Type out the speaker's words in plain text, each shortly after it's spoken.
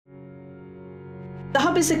The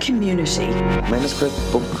Hub is a community. Manuscript,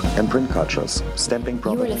 book and print cultures, stamping You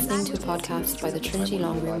are properties. listening to a podcast by the Trinity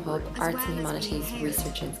Long Room Hub Arts and Humanities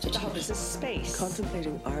Research Institute. The Hub is a space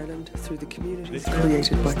contemplating Ireland through the communities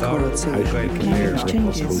created by Conrad Sewell.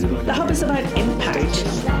 changes. The Hub is about impact.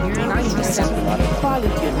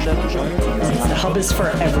 The Hub is for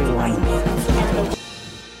everyone.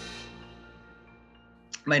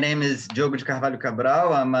 My name is Diogo de Carvalho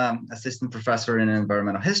Cabral. I'm an assistant professor in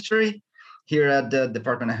environmental history here at the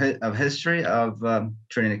Department of History of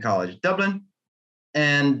Trinity College Dublin.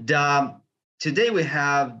 And today we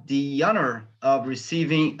have the honor of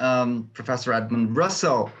receiving Professor Edmund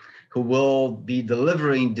Russell, who will be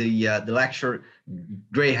delivering the lecture,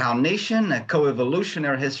 Greyhound Nation, a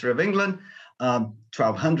Co-Evolutionary History of England,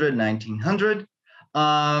 1200-1900.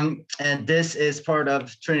 And this is part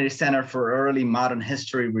of Trinity Center for Early Modern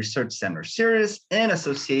History Research Center series in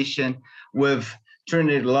association with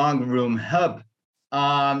Trinity Long Room Hub.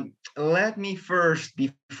 Let me first,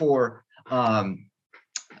 before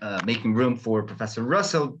making room for Professor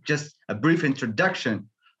Russell, just a brief introduction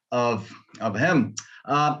of him.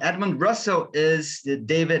 Edmund Russell is the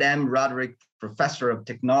David M. Roderick Professor of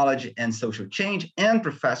Technology and Social Change and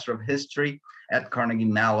Professor of History at Carnegie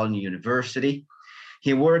Mellon University.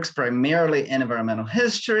 He works primarily in environmental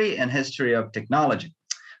history and history of technology.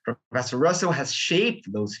 Professor Russell has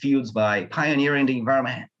shaped those fields by pioneering the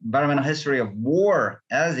environmental history of war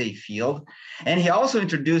as a field, and he also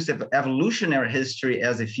introduced evolutionary history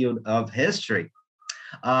as a field of history.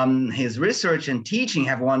 His research and teaching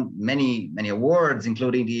have won many awards,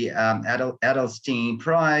 including the Edelstein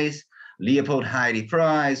Prize, Leopold Heide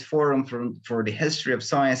Prize, Forum for the History of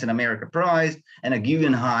Science in America Prize, and a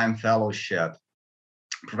Guggenheim Fellowship.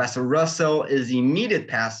 Professor Russell is the immediate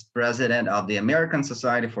past president of the American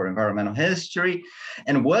Society for Environmental History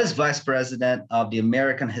and was vice president of the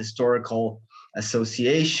American Historical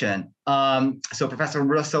Association. So Professor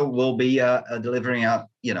Russell will be delivering a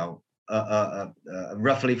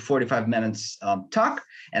roughly 45 minutes talk,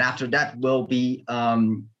 and after that we'll be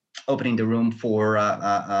opening the room for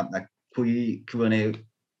a Q&A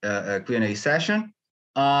session.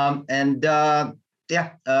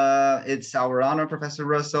 It's our honor, Professor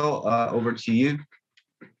Russell. Over to you.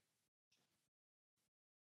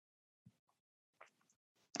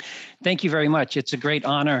 Thank you very much. It's a great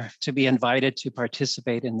honor to be invited to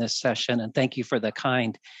participate in this session, and thank you for the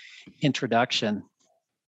kind introduction.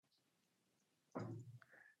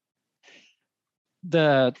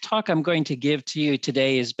 The talk I'm going to give to you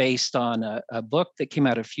today is based on a book that came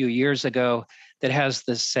out a few years ago that has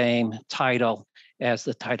the same title as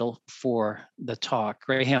the title for the talk,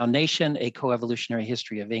 Greyhound Nation, A Co-Evolutionary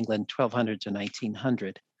History of England, 1200 to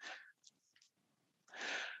 1900.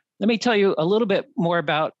 Let me tell you a little bit more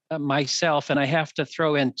about myself, and I have to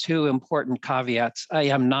throw in two important caveats. I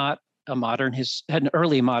am not an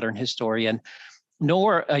early modern historian,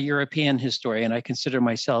 nor a European historian. I consider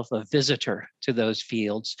myself a visitor to those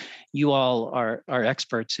fields. You all are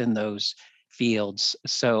experts in those fields.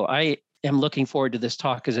 So I am looking forward to this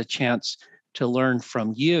talk as a chance to learn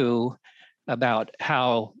from you about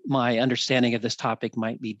how my understanding of this topic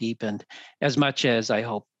might be deepened, as much as I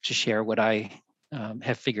hope to share what I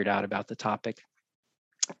have figured out about the topic.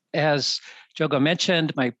 As Diogo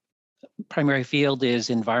mentioned, my primary field is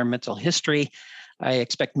environmental history. I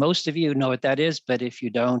expect most of you know what that is, but if you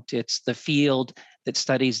don't, it's the field that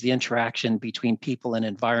studies the interaction between people and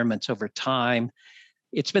environments over time.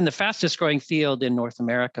 It's been the fastest growing field in North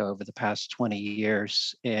America over the past 20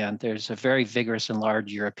 years, and there's a very vigorous and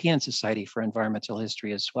large European Society for Environmental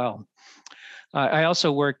History as well. I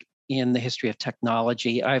also work in the history of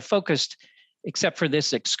technology. I've focused, except for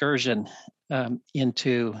this excursion,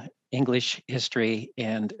 into English history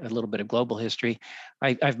and a little bit of global history.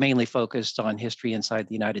 I've mainly focused on history inside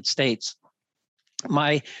the United States.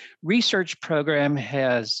 My research program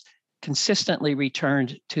has consistently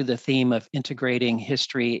returned to the theme of integrating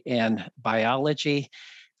history and biology.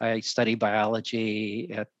 I study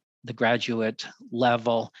biology at the graduate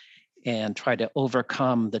level and try to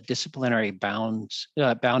overcome the disciplinary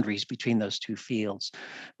boundaries between those two fields.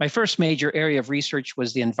 My first major area of research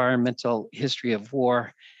was the environmental history of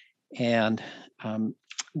war, and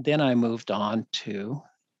then I moved on to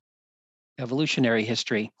evolutionary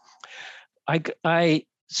history. I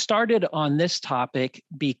started on this topic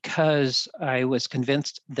because I was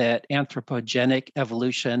convinced that anthropogenic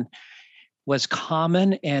evolution was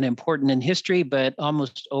common and important in history, but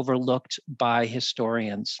almost overlooked by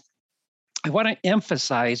historians. I want to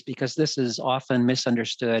emphasize, because this is often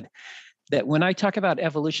misunderstood, that when I talk about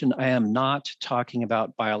evolution, I am not talking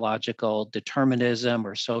about biological determinism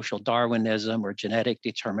or social Darwinism or genetic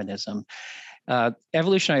determinism.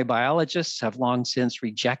 Evolutionary biologists have long since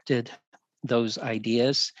rejected those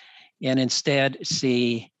ideas and instead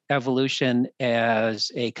see evolution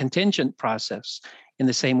as a contingent process in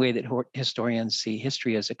the same way that historians see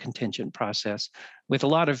history as a contingent process with a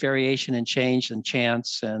lot of variation and change and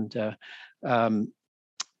chance and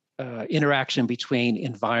interaction between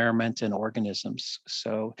environment and organisms.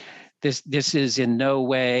 So this is in no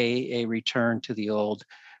way a return to the old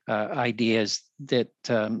ideas that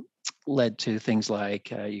led to things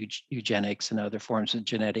like eugenics and other forms of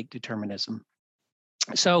genetic determinism.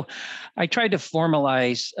 So I tried to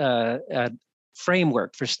formalize a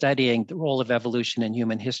framework for studying the role of evolution in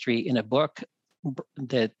human history in a book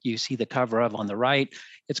that you see the cover of on the right.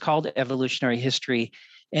 It's called Evolutionary History,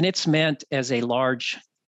 and it's meant as a large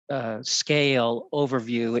scale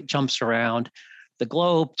overview. It jumps around the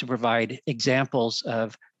globe to provide examples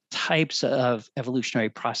of types of evolutionary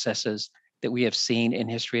processes that we have seen in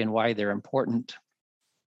history and why they're important.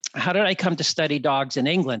 How did I come to study dogs in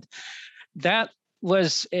England? That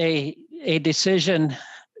was a decision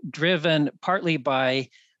driven partly by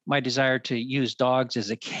my desire to use dogs as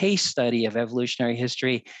a case study of evolutionary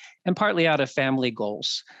history and partly out of family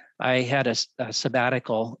goals. I had a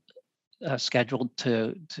sabbatical scheduled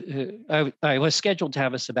I was scheduled to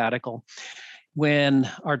have a sabbatical when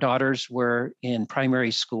our daughters were in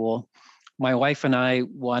primary school. My wife and I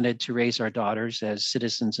wanted to raise our daughters as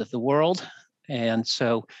citizens of the world. And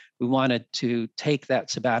so we wanted to take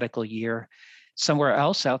that sabbatical year somewhere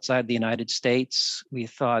else outside the United States. We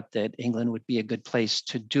thought that England would be a good place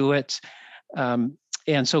to do it. And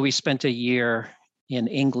so we spent a year in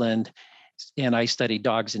England, and I studied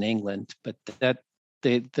dogs in England. But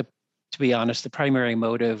to be honest, the primary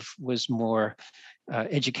motive was more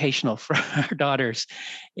educational for our daughters.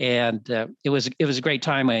 And it was a great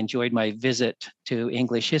time. I enjoyed my visit to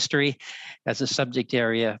English history as a subject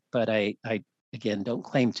area, but I again, don't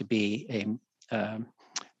claim to be a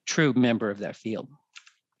true member of that field.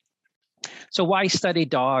 So why study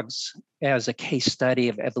dogs as a case study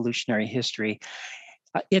of evolutionary history?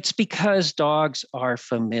 It's because dogs are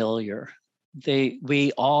familiar.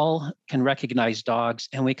 We all can recognize dogs,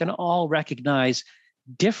 and we can all recognize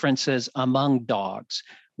differences among dogs.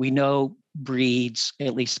 We know breeds,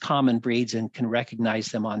 at least common breeds, and can recognize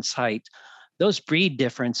them on sight. Those breed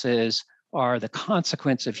differences are the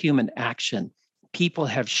consequence of human action. People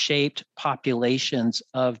have shaped populations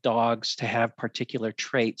of dogs to have particular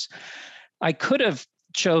traits. I could have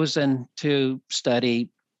chosen to study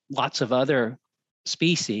lots of other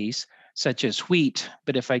species, such as wheat,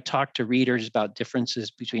 but if I talk to readers about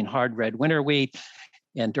differences between hard red winter wheat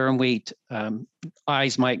and durum wheat,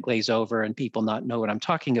 eyes might glaze over and people not know what I'm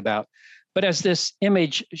talking about. But as this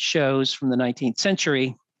image shows from the 19th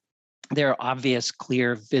century, there are obvious,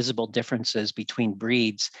 clear, visible differences between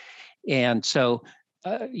breeds. And so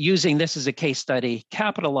using this as a case study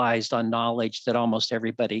capitalized on knowledge that almost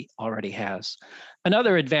everybody already has.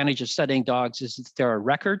 Another advantage of studying dogs is that there are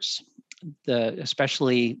records,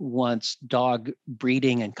 especially once dog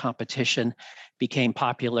breeding and competition became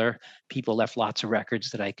popular, people left lots of records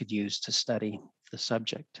that I could use to study the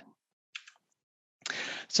subject.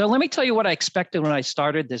 So let me tell you what I expected when I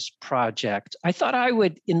started this project. I thought I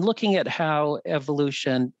would, in looking at how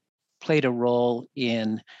evolution played a role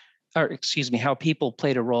in, how people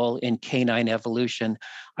played a role in canine evolution,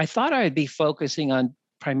 I thought I would be focusing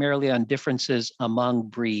primarily on differences among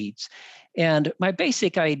breeds. And my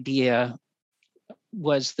basic idea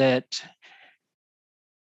was that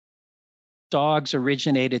dogs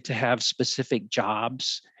originated to have specific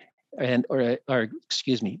jobs,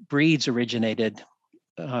 breeds originated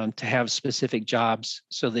to have specific jobs,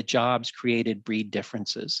 so the jobs created breed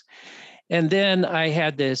differences. And then I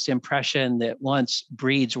had this impression that once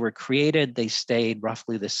breeds were created, they stayed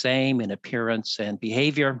roughly the same in appearance and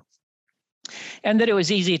behavior, and that it was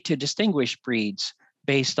easy to distinguish breeds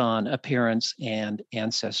based on appearance and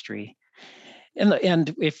ancestry.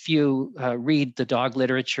 And if you read the dog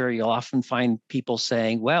literature, you'll often find people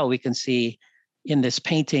saying, well, we can see in this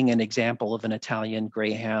painting an example of an Italian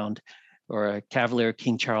Greyhound or a Cavalier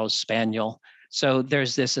King Charles Spaniel. So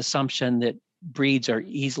there's this assumption that breeds are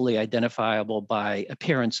easily identifiable by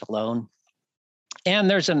appearance alone. And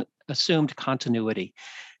there's an assumed continuity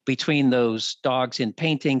between those dogs in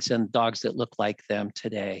paintings and dogs that look like them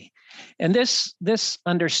today. And this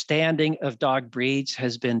understanding of dog breeds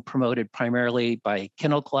has been promoted primarily by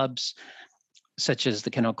kennel clubs, such as the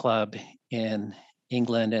Kennel Club in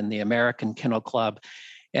England and the American Kennel Club.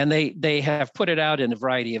 And they have put it out in a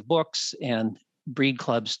variety of books, and breed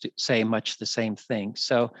clubs say much the same thing.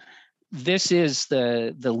 So this is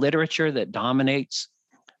the literature that dominates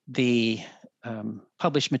the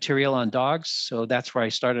published material on dogs. So that's where I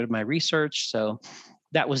started my research. So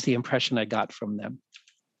that was the impression I got from them.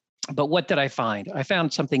 But what did I find? I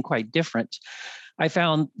found something quite different. I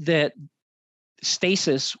found that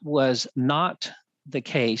stasis was not the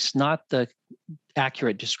case, not the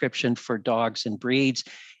accurate description for dogs and breeds.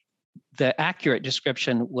 The accurate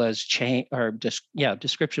description was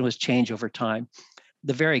description was change over time.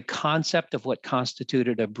 The very concept of what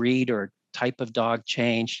constituted a breed or type of dog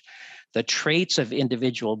changed. The traits of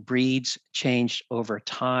individual breeds changed over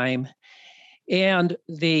time. And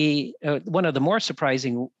the one of the more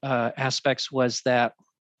surprising aspects was that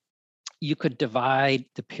you could divide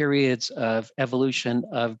the periods of evolution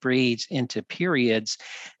of breeds into periods,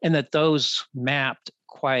 and that those mapped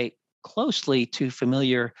quite closely to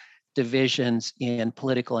familiar divisions in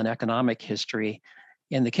political and economic history.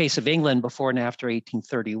 In the case of England, before and after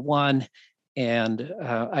 1831, and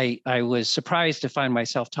I was surprised to find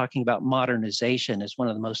myself talking about modernization as one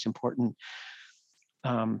of the most important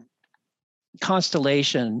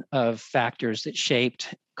constellation of factors that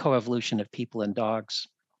shaped coevolution of people and dogs.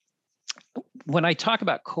 When I talk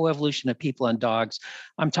about coevolution of people and dogs,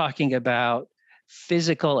 I'm talking about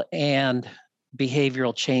physical and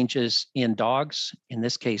behavioral changes in dogs, in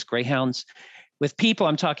this case, greyhounds. With people,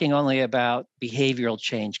 I'm talking only about behavioral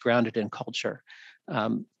change grounded in culture.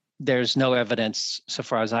 There's no evidence, so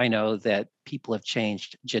far as I know, that people have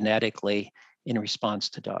changed genetically in response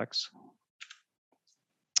to dogs.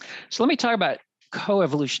 So let me talk about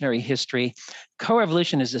coevolutionary history.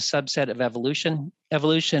 Coevolution is a subset of evolution.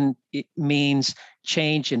 Evolution means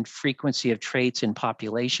change in frequency of traits in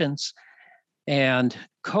populations. And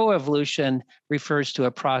coevolution refers to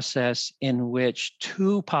a process in which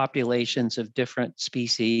two populations of different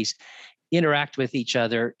species interact with each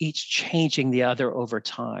other, each changing the other over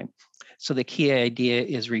time. So the key idea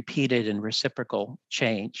is repeated and reciprocal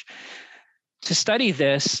change. To study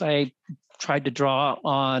this, I tried to draw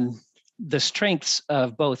on the strengths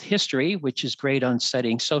of both history, which is great on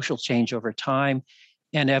studying social change over time,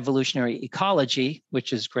 and evolutionary ecology,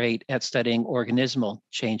 which is great at studying organismal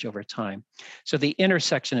change over time. So the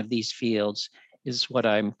intersection of these fields is what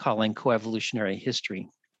I'm calling coevolutionary history.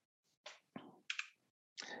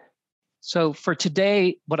 So for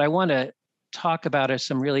today, what I want to talk about are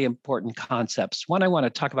some really important concepts. One, I want to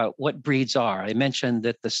talk about what breeds are. I mentioned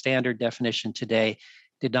that the standard definition today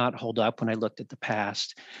did not hold up when I looked at the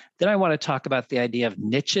past. Then I want to talk about the idea of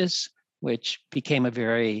niches, which became a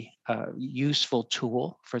very useful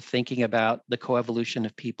tool for thinking about the coevolution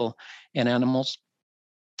of people and animals.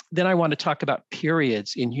 Then I want to talk about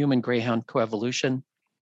periods in human greyhound coevolution.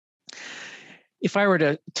 If I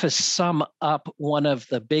were to sum up one of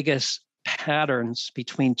the biggest patterns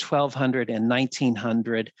between 1200 and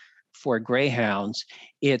 1900 for greyhounds,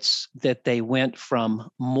 it's that they went from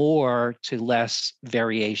more to less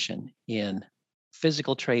variation in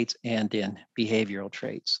physical traits and in behavioral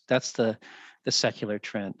traits. That's the secular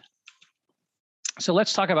trend. So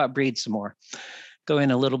let's talk about breeds some more, go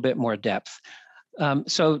in a little bit more depth.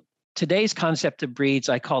 So today's concept of breeds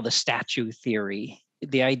I call the statue theory.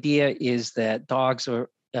 The idea is that dogs of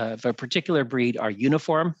a particular breed are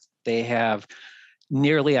uniform. They have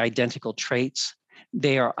nearly identical traits.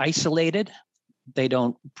 They are isolated. They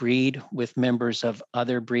don't breed with members of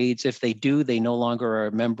other breeds. If they do, they no longer are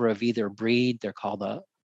a member of either breed. They're called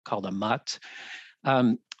a mutt.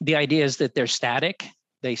 The idea is that they're static.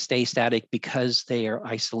 They stay static because they are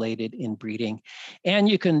isolated in breeding. And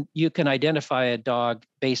you can identify a dog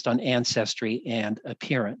based on ancestry and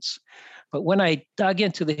appearance. But when I dug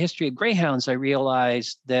into the history of greyhounds, I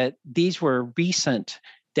realized that these were recent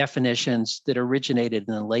definitions that originated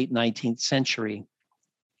in the late 19th century,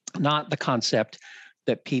 not the concept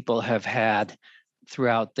that people have had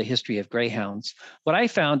throughout the history of greyhounds. What I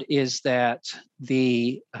found is that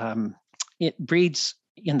the breeds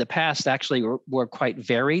in the past actually were quite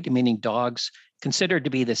varied, meaning dogs considered to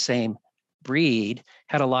be the same breed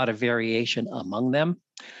had a lot of variation among them.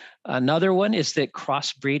 Another one is that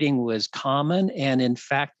crossbreeding was common and in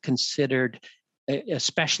fact considered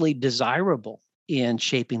especially desirable in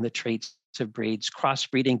shaping the traits of breeds.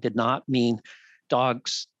 Crossbreeding did not mean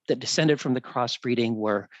dogs that descended from the crossbreeding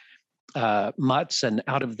were mutts and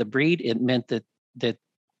out of the breed. It meant that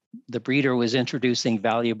the breeder was introducing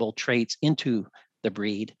valuable traits into the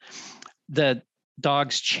breed. The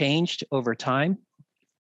dogs changed over time,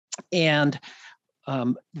 and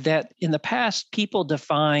that in the past, people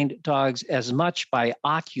defined dogs as much by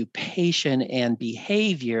occupation and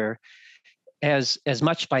behavior as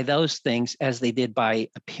much by those things as they did by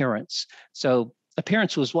appearance. So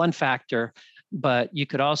appearance was one factor, but you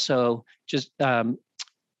could also just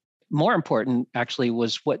more important actually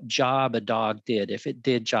was what job a dog did. If it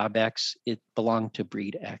did job X, it belonged to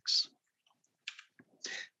breed X.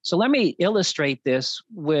 So let me illustrate this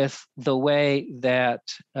with the way that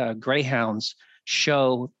greyhounds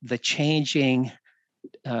show the changing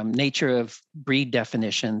nature of breed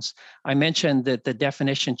definitions. I mentioned that the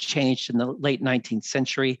definition changed in the late 19th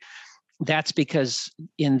century. That's because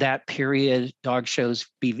in that period, dog shows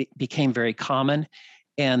became very common,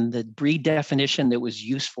 and the breed definition that was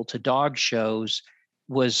useful to dog shows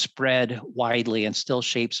was spread widely and still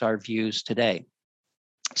shapes our views today.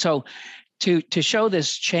 So to show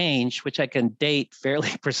this change, which I can date fairly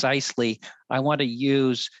precisely, I want to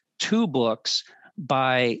use two books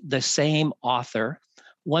by the same author.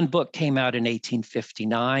 One book came out in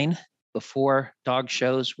 1859, before dog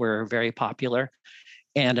shows were very popular,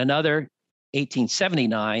 and another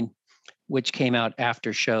 1879, which came out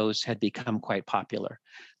after shows had become quite popular.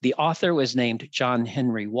 The author was named John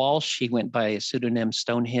Henry Walsh. He went by a pseudonym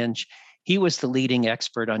Stonehenge. He was the leading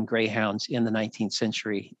expert on greyhounds in the 19th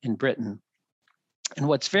century in Britain. And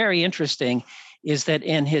what's very interesting is that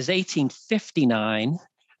in his 1859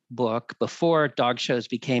 book, before dog shows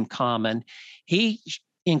became common, he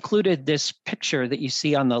included this picture that you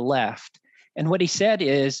see on the left. And what he said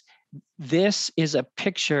is, this is a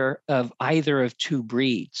picture of either of two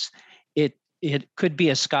breeds. It could be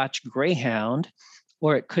a Scotch Greyhound,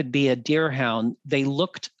 or it could be a Deerhound. They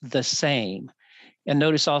looked the same. And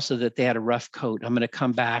notice also that they had a rough coat. I'm going to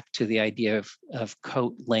come back to the idea of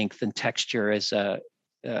coat length and texture as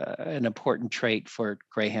an important trait for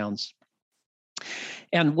greyhounds.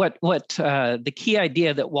 And what the key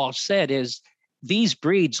idea that Walsh said is, these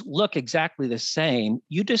breeds look exactly the same.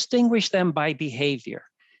 You distinguish them by behavior.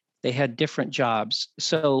 They had different jobs.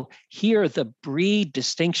 So here, the breed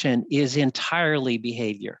distinction is entirely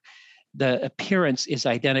behavior. The appearance is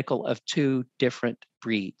identical of two different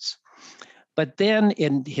breeds. But then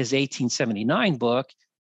in his 1879 book,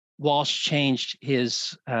 Walsh changed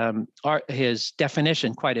his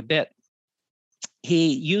definition quite a bit.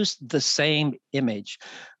 He used the same image,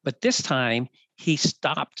 but this time he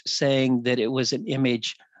stopped saying that it was an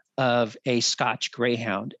image of a Scotch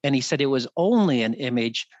Greyhound, and he said it was only an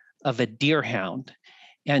image of a Deerhound.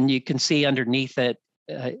 And you can see underneath it,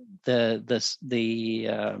 the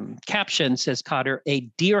caption says, Cotter, a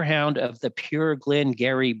Deerhound of the pure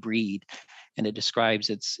Glengarry breed, and it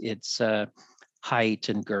describes its height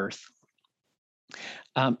and girth.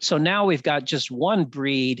 So now we've got just one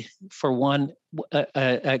breed for one,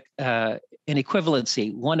 an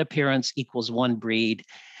equivalency. One appearance equals one breed.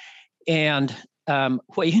 And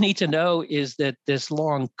what you need to know is that this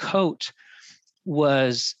long coat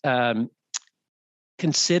was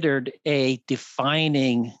considered a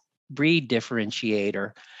defining breed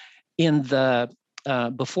differentiator. In the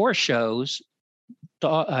before shows,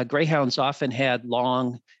 greyhounds often had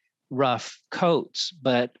long, rough coats,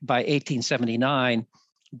 but by 1879,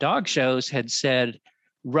 dog shows had said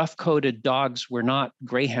rough-coated dogs were not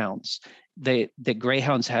greyhounds. The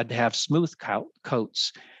greyhounds had to have smooth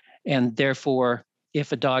coats, and therefore,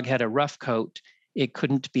 if a dog had a rough coat, it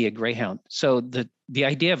couldn't be a greyhound. So the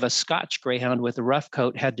idea of a Scotch Greyhound with a rough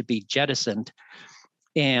coat had to be jettisoned,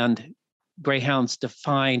 and greyhounds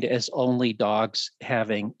defined as only dogs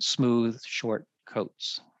having smooth, short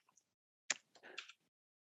coats.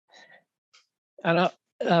 And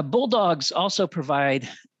bulldogs also provide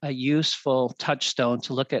a useful touchstone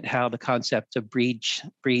to look at how the concept of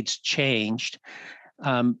breeds changed.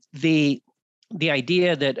 The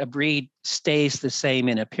idea that a breed stays the same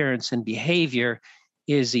in appearance and behavior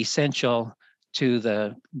is essential to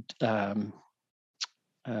the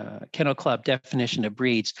Kennel Club definition of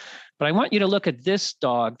breeds. But I want you to look at this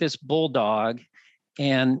dog, this bulldog,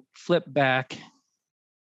 and flip back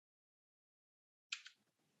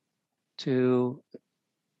to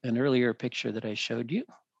an earlier picture that I showed you.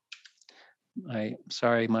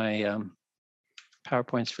 Sorry, my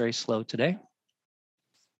PowerPoint's very slow today.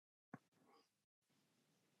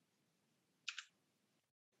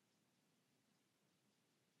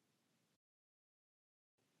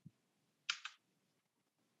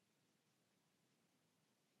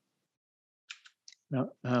 No,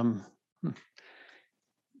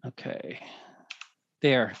 okay,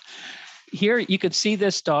 there. Here you could see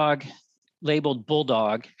this dog labeled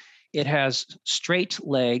Bulldog. It has straight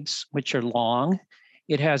legs, which are long.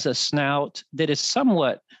 It has a snout that is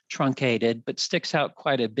somewhat truncated, but sticks out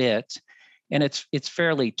quite a bit. And it's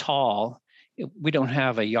fairly tall. We don't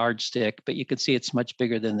have a yardstick, but you can see it's much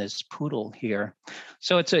bigger than this poodle here.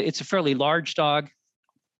 So it's a fairly large dog.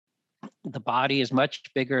 The body is much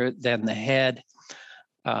bigger than the head.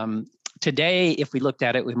 Today, if we looked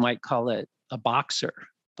at it, we might call it a boxer.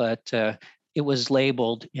 but it was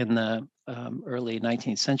labeled in the early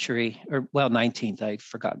 19th century, or well, 19th, I've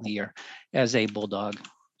forgotten the year, as a bulldog.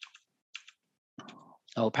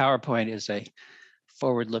 Oh, PowerPoint is a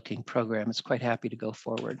forward-looking program. It's quite happy to go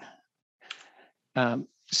forward.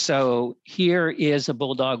 So here is a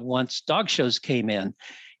bulldog once dog shows came in.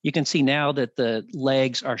 You can see now that the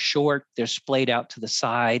legs are short, they're splayed out to the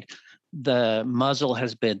side. The muzzle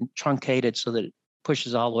has been truncated so that it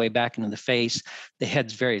pushes all the way back into the face. The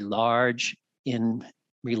head's very large in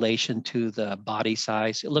relation to the body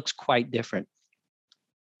size. It looks quite different.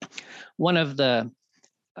 One of the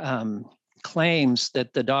claims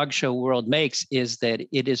that the dog show world makes is that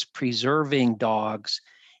it is preserving dogs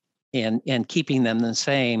and keeping them the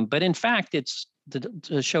same. But in fact, it's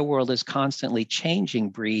the show world is constantly changing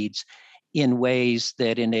breeds in ways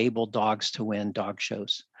that enable dogs to win dog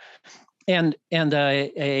shows. And an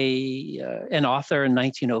author in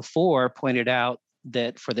 1904 pointed out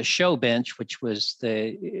that for the show bench, which was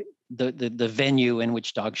the venue in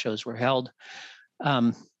which dog shows were held,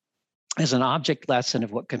 as an object lesson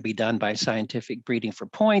of what can be done by scientific breeding for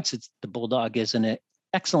points, the bulldog is an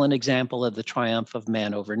excellent example of the triumph of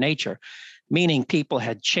man over nature, meaning people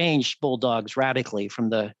had changed bulldogs radically from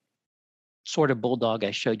the sort of bulldog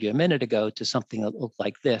I showed you a minute ago to something that looked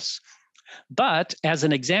like this. But as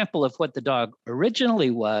an example of what the dog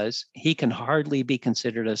originally was, he can hardly be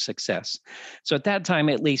considered a success. So at that time,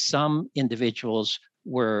 at least some individuals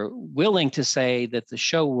were willing to say that the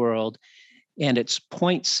show world and its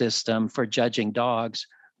point system for judging dogs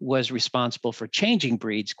was responsible for changing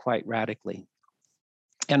breeds quite radically.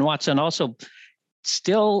 And Watson also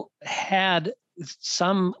still had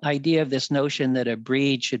some idea of this notion that a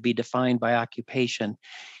breed should be defined by occupation.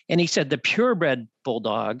 And he said the purebred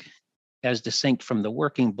bulldog, as distinct from the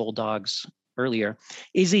working bulldogs earlier,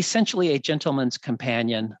 is essentially a gentleman's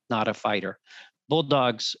companion, not a fighter.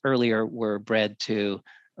 Bulldogs earlier were bred to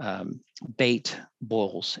bait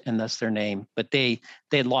bulls, and that's their name. But they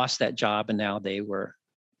lost that job, and now they were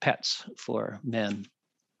pets for men.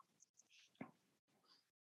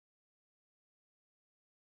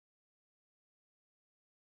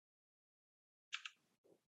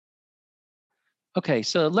 Okay,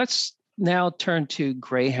 so let's now turn to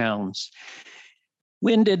greyhounds.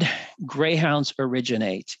 When did greyhounds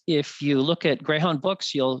originate? If you look at greyhound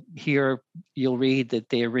books, you'll read that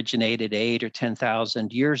they originated 8,000 or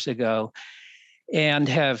 10,000 years ago and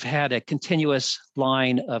have had a continuous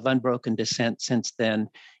line of unbroken descent since then.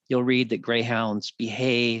 You'll read that greyhounds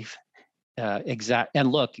behave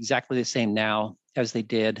and look exactly the same now as they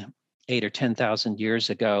did 8,000 or 10,000 years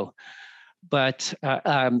ago. But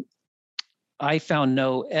I found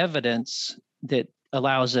no evidence that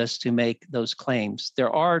allows us to make those claims.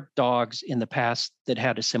 There are dogs in the past that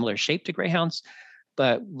had a similar shape to greyhounds,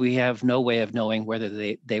 but we have no way of knowing whether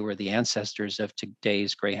they were the ancestors of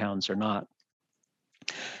today's greyhounds or not.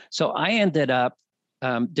 So I ended up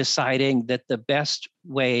deciding that the best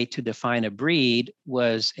way to define a breed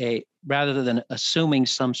was rather than assuming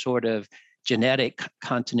some sort of genetic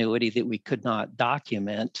continuity that we could not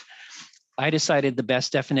document, I decided the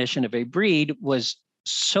best definition of a breed was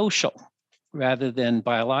social rather than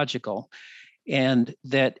biological, and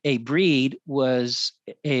that a breed was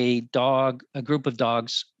a group of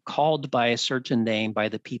dogs called by a certain name by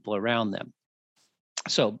the people around them.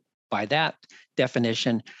 So by that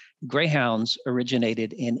definition, greyhounds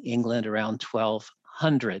originated in England around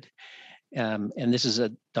 1200. And this is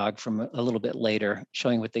a dog from a little bit later,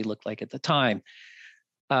 showing what they looked like at the time.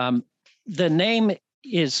 The name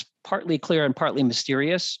is partly clear and partly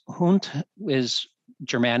mysterious. Hund is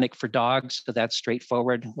Germanic for dogs, so that's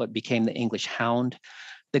straightforward, what became the English hound.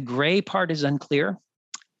 The gray part is unclear.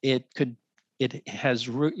 It's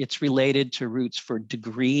related to roots for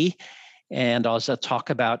degree, and as I'll talk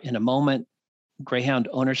about in a moment, greyhound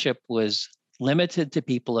ownership was limited to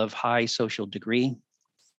people of high social degree.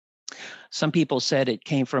 Some people said it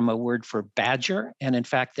came from a word for badger, and in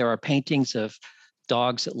fact, there are paintings of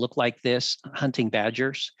dogs that look like this, hunting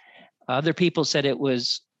badgers. Other people said it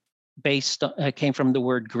was came from the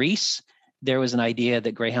word Greece. There was an idea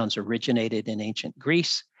that greyhounds originated in ancient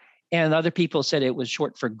Greece. And other people said it was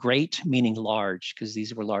short for great, meaning large, because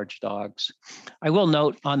these were large dogs. I will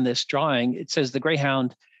note on this drawing, it says the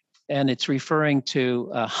greyhound, and it's referring to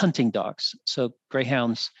hunting dogs. So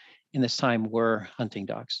greyhounds in this time were hunting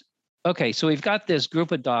dogs. Okay, so we've got this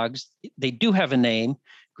group of dogs. They do have a name,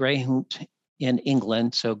 Greyhound in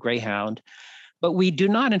England, so greyhound. But we do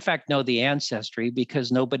not, in fact, know the ancestry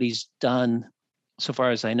because nobody's done, so far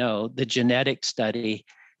as I know, the genetic study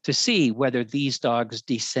to see whether these dogs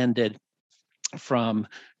descended from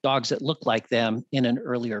dogs that look like them in an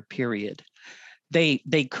earlier period.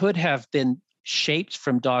 They could have been shaped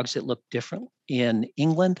from dogs that looked different in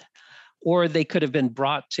England, or they could have been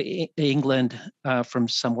brought to England from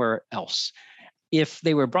somewhere else. If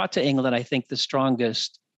they were brought to England, I think the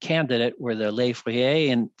strongest candidate were the Le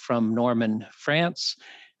Fouillé from Norman, France,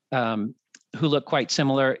 who look quite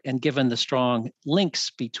similar. And given the strong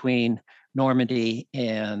links between Normandy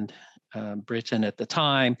and Britain at the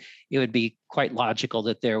time, it would be quite logical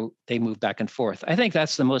that they move back and forth. I think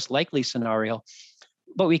that's the most likely scenario,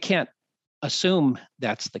 but we can't assume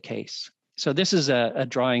that's the case. So this is a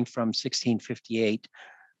drawing from 1658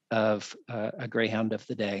 of a greyhound of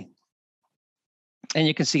the day. And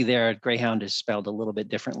you can see there, greyhound is spelled a little bit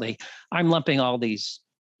differently. I'm lumping all these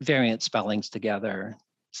variant spellings together,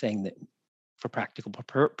 saying that for practical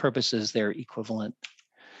purposes, they're equivalent.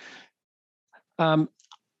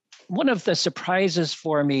 One of the surprises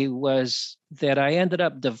for me was that I ended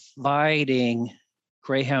up dividing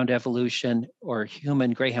greyhound evolution or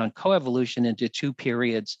human greyhound coevolution into two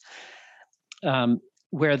periods,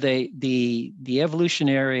 where the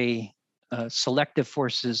evolutionary selective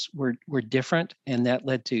forces were different, and that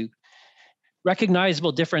led to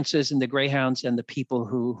recognizable differences in the greyhounds and the people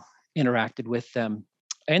who interacted with them.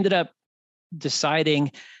 I ended up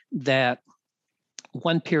deciding that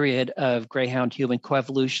one period of greyhound human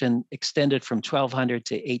coevolution extended from 1200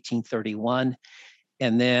 to 1831,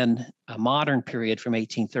 and then a modern period from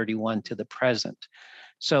 1831 to the present.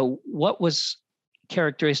 So what was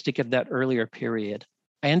characteristic of that earlier period?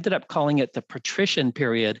 I ended up calling it the patrician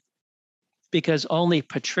period, because only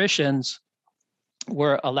patricians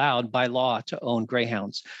were allowed by law to own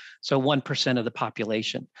greyhounds. So 1% of the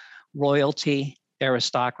population. Royalty,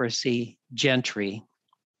 aristocracy, gentry,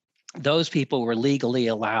 those people were legally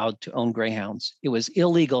allowed to own greyhounds. It was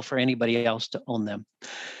illegal for anybody else to own them.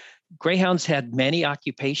 Greyhounds had many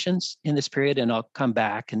occupations in this period, and I'll come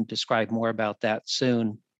back and describe more about that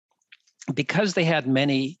soon. Because they had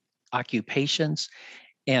many occupations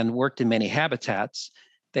and worked in many habitats,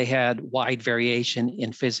 they had wide variation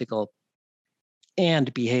in physical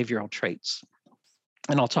and behavioral traits.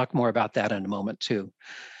 And I'll talk more about that in a moment too.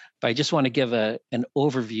 But I just want to give an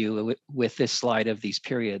overview with this slide of these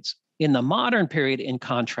periods. In the modern period, in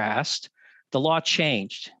contrast, the law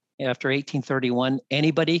changed. After 1831,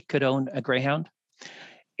 anybody could own a greyhound.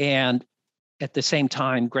 And at the same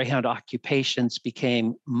time, greyhound occupations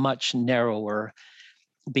became much narrower,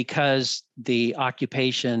 because the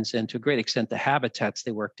occupations and to a great extent the habitats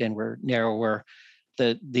they worked in were narrower.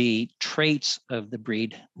 The traits of the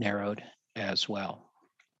breed narrowed as well.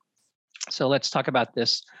 So let's talk about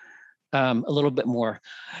this a little bit more.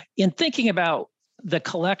 In thinking about the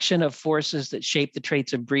collection of forces that shape the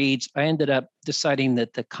traits of breeds, I ended up deciding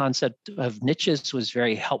that the concept of niches was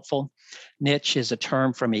very helpful. Niche is a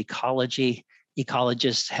term from ecology.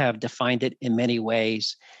 Ecologists have defined it in many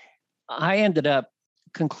ways. I ended up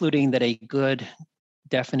concluding that a good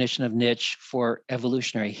definition of niche for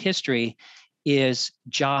evolutionary history is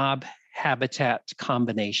job habitat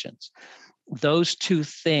combinations. Those two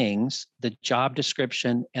things, the job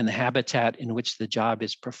description and the habitat in which the job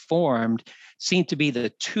is performed, seem to be the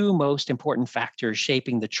two most important factors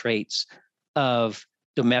shaping the traits of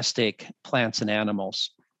domestic plants and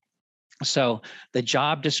animals. So the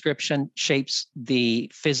job description shapes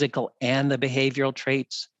the physical and the behavioral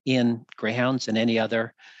traits in greyhounds and any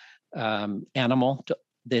other animal,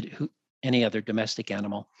 any other domestic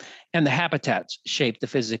animal. And the habitats shape the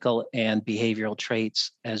physical and behavioral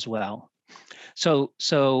traits as well. So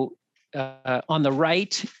on the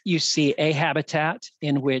right, you see a habitat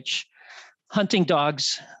in which hunting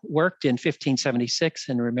dogs worked in 1576.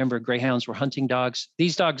 And remember, greyhounds were hunting dogs.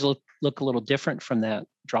 These dogs look a little different from that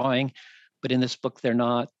drawing, but in this book, they're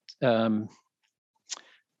not.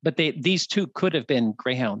 But these two could have been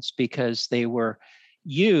greyhounds because they were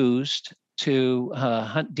used to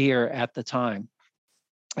hunt deer at the time.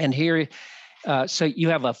 And here, so you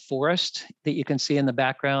have a forest that you can see in the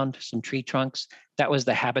background, some tree trunks. That was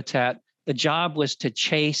the habitat. The job was to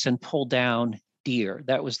chase and pull down deer.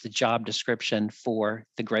 That was the job description for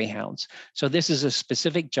the greyhounds. So this is a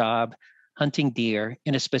specific job, hunting deer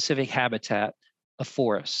in a specific habitat, a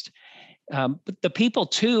forest. But the people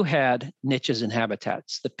too had niches and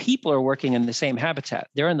habitats. The people are working in the same habitat.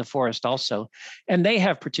 They're in the forest also, and they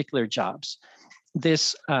have particular jobs.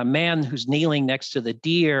 This man who's kneeling next to the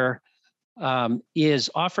deer is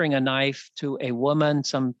offering a knife to a woman.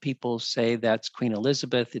 Some people say that's Queen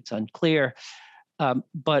Elizabeth. It's unclear.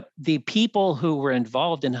 But the people who were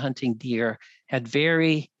involved in hunting deer had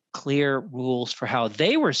very clear rules for how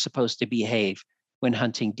they were supposed to behave when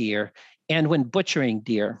hunting deer and when butchering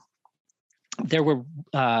deer. There were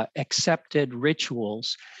accepted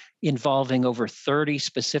rituals involving over 30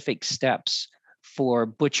 specific steps for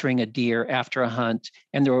butchering a deer after a hunt.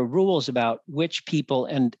 And there were rules about which people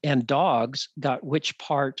and dogs got which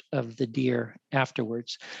part of the deer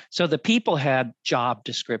afterwards. So the people had job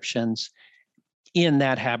descriptions in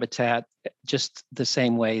that habitat, just the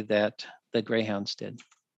same way that the greyhounds did.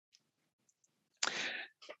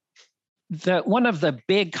 One of the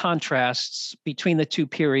big contrasts between the two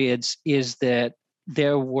periods is that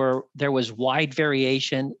there was wide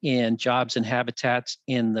variation in jobs and habitats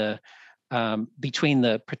in the between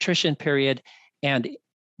the patrician period and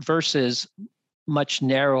versus much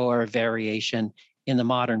narrower variation in the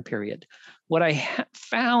modern period. What I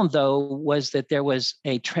found, though, was that there was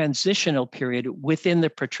a transitional period within the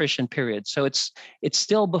patrician period. So it's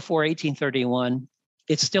still before 1831.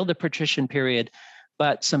 It's still the patrician period,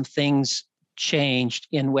 but some things changed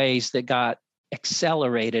in ways that got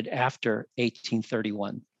accelerated after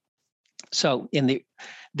 1831. So in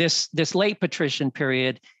this late patrician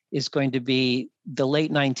period is going to be the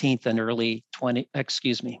late 19th and early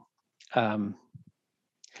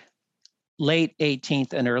late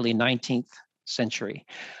 18th and early 19th century.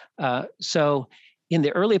 So in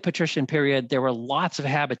the early patrician period, there were lots of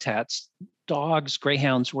habitats. Dogs,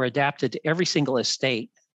 greyhounds were adapted to every single estate,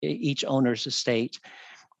 each owner's estate.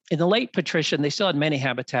 In the late patrician, they still had many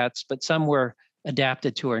habitats, but some were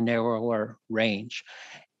adapted to a narrower range.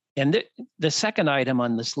 And the second item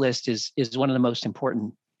on this list is one of the most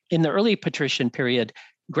important. In the early patrician period,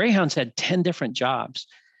 greyhounds had 10 different jobs,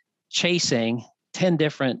 chasing 10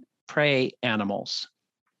 different prey animals.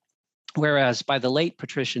 Whereas by the late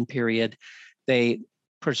patrician period, they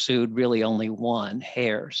pursued really only one,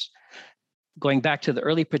 hares. Going back to the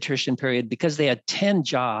early patrician period, because they had 10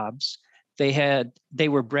 jobs, they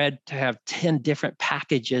were bred to have 10 different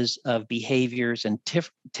packages of behaviors and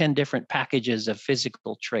 10 different packages of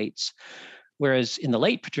physical traits. Whereas in the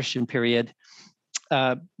late patrician period,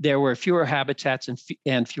 there were fewer habitats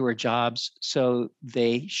and fewer jobs, so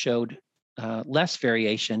they showed less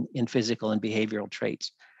variation in physical and behavioral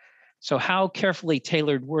traits. So how carefully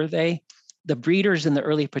tailored were they? The breeders in the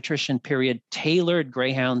early patrician period tailored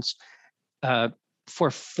greyhounds for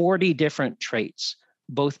 40 different traits,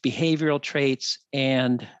 both behavioral traits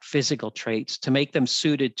and physical traits, to make them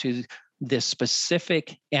suited to the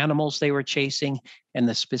specific animals they were chasing and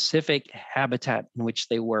the specific habitat in which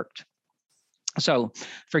they worked. So,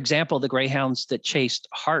 for example, the greyhounds that chased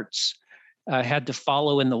harts had to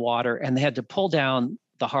follow in the water, and they had to pull down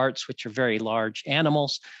the harts, which are very large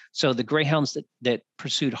animals. So the greyhounds that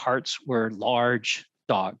pursued harts were large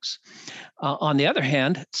dogs. On the other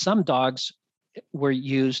hand, some dogs were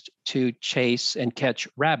used to chase and catch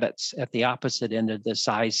rabbits at the opposite end of the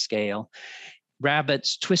size scale.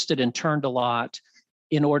 Rabbits twisted and turned a lot.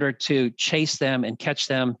 In order to chase them and catch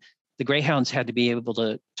them, the greyhounds had to be able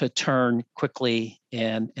to turn quickly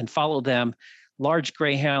and follow them. Large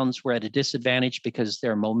greyhounds were at a disadvantage because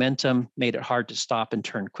their momentum made it hard to stop and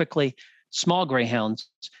turn quickly. Small greyhounds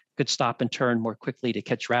could stop and turn more quickly to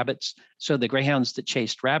catch rabbits. So the greyhounds that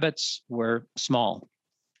chased rabbits were small.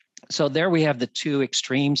 So there we have the two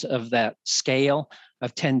extremes of that scale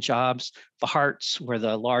of 10 jobs. The harts were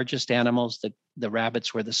the largest animals, the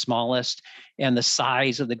rabbits were the smallest, and the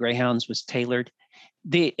size of the greyhounds was tailored.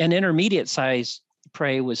 An intermediate size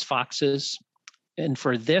prey was foxes. And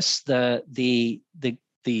for this, the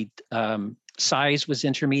size was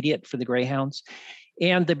intermediate for the greyhounds,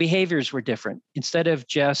 and the behaviors were different. Instead of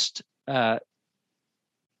just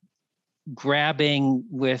grabbing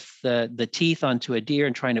with the teeth onto a deer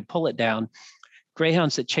and trying to pull it down,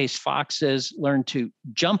 greyhounds that chased foxes learned to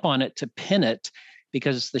jump on it to pin it,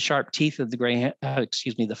 because the sharp teeth of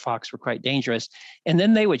the fox were quite dangerous. And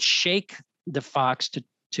then they would shake the fox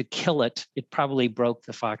to kill it. It probably broke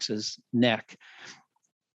the fox's neck.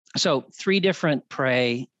 So 3 different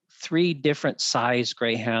prey, 3 different size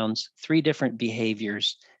greyhounds, 3 different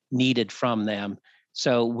behaviors needed from them.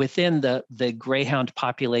 So within the greyhound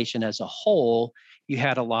population as a whole, you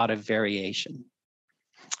had a lot of variation.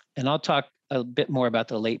 And I'll talk a bit more about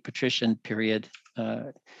the late patrician period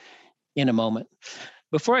in a moment.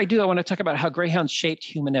 Before I do, I want to talk about how greyhounds shaped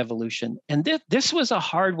human evolution. And this was a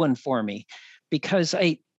hard one for me, because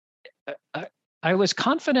I was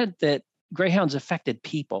confident that greyhounds affected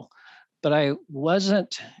people, but I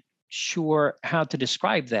wasn't sure how to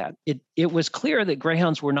describe that. It was clear that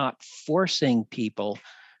greyhounds were not forcing people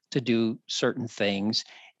to do certain things,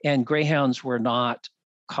 and greyhounds were not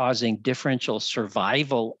causing differential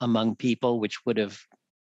survival among people, which would have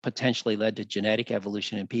potentially led to genetic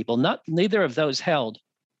evolution in people. Neither of those held.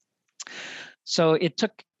 So it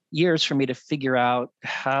took years for me to figure out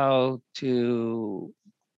how to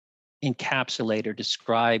encapsulate or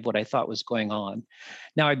describe what I thought was going on.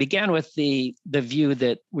 Now, I began with the view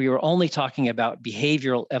that we were only talking about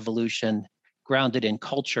behavioral evolution grounded in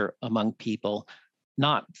culture among people,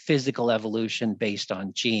 not physical evolution based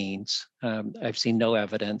on genes. I've seen no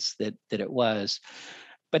evidence that it was.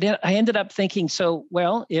 But I ended up thinking, so,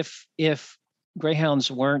 well, if greyhounds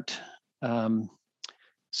weren't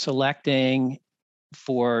selecting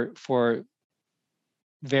for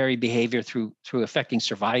varied behavior through affecting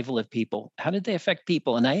survival of people, how did they affect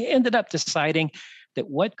people? And I ended up deciding that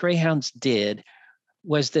what greyhounds did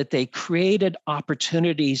was that they created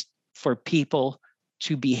opportunities for people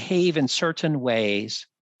to behave in certain ways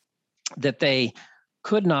that they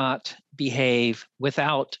could not behave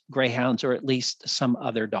without greyhounds or at least some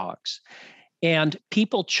other dogs. And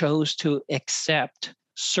people chose to accept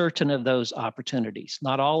certain of those opportunities,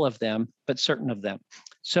 not all of them, but certain of them.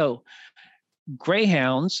 So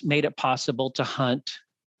greyhounds made it possible to hunt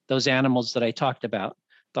those animals that I talked about,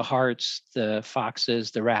 the harts, the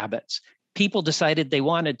foxes, the rabbits. People decided they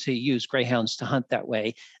wanted to use greyhounds to hunt that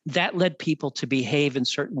way. That led people to behave in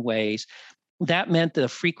certain ways. That meant the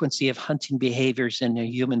frequency of hunting behaviors in a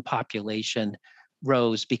human population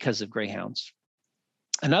rose because of greyhounds.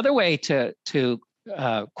 Another way to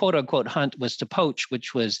quote unquote hunt was to poach,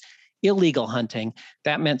 which was illegal hunting.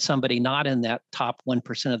 That meant somebody not in that top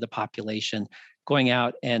 1% of the population going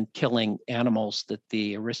out and killing animals that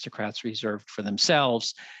the aristocrats reserved for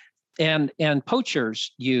themselves. And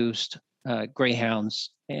poachers used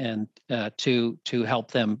greyhounds and to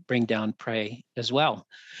help them bring down prey as well.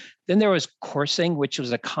 Then there was coursing, which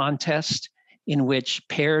was a contest in which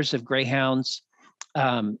pairs of greyhounds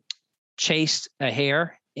chased a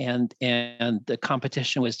hare, and the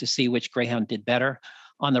competition was to see which greyhound did better.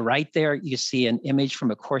 On the right there, you see an image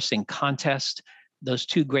from a coursing contest. Those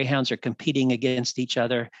two greyhounds are competing against each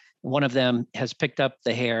other. One of them has picked up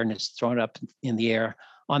the hare and has thrown it up in the air.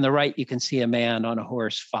 On the right, you can see a man on a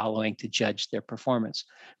horse following to judge their performance.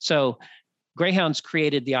 So greyhounds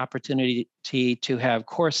created the opportunity to have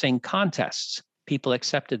coursing contests. People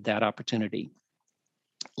accepted that opportunity.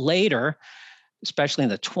 Later, especially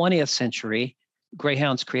in the 20th century,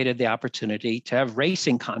 greyhounds created the opportunity to have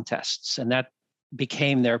racing contests, and that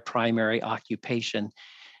became their primary occupation.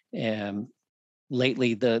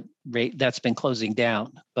 Lately, that's been closing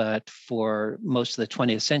down, but for most of the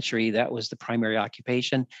 20th century, that was the primary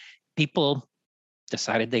occupation. People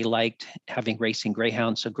decided they liked having racing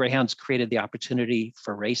greyhounds, so greyhounds created the opportunity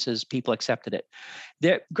for races. People accepted it.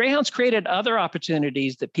 The greyhounds created other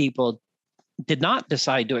opportunities that people did not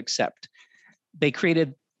decide to accept. They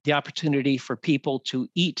created the opportunity for people to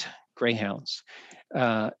eat greyhounds.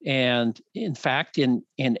 And in fact, in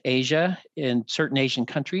Asia, in certain Asian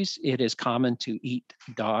countries, it is common to eat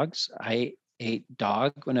dogs. I ate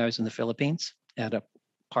dog when I was in the Philippines at a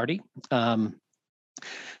party.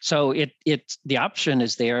 So the option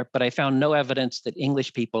is there, but I found no evidence that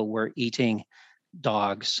English people were eating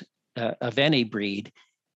dogs of any breed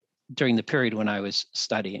during the period when I was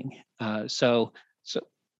studying. So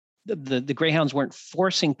the greyhounds weren't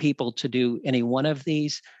forcing people to do any one of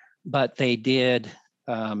these, but they did.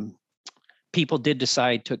 People did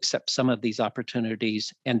decide to accept some of these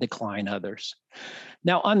opportunities and decline others.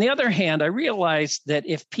 Now, on the other hand, I realized that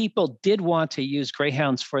if people did want to use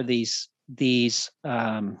greyhounds for these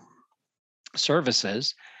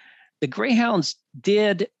services, the greyhounds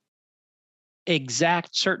did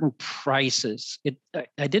exact certain prices.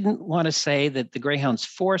 I didn't want to say that the greyhounds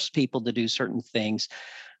forced people to do certain things,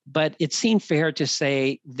 but it seemed fair to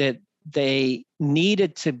say that they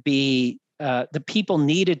needed to be, the people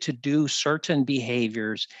needed to do certain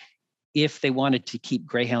behaviors if they wanted to keep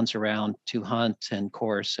greyhounds around to hunt and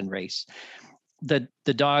course and race. The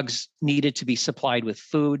dogs needed to be supplied with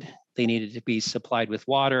food, they needed to be supplied with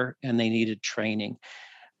water, and they needed training.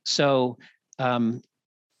 So those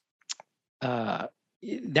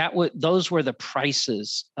were the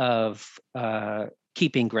prices of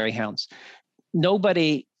keeping greyhounds.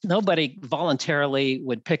 Nobody voluntarily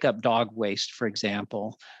would pick up dog waste, for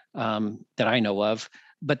example, that I know of,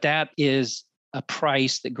 but that is a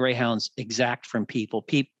price that greyhounds exact from people.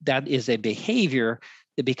 That is a behavior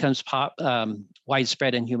that becomes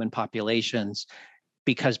widespread in human populations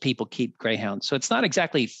because people keep greyhounds. So it's not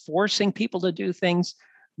exactly forcing people to do things,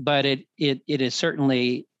 but it is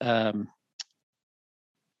certainly on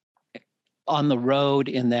the road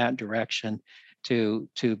in that direction to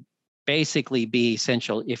basically be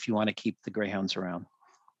essential if you want to keep the greyhounds around.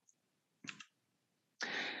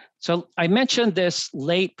 So I mentioned this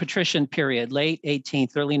late patrician period, late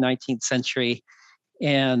 18th, early 19th century,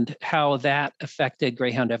 and how that affected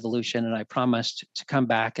greyhound evolution. And I promised to come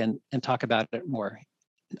back and talk about it more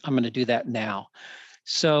I'm going to do that now.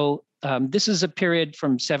 So this is a period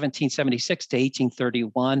from 1776 to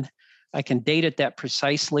 1831. I can date it that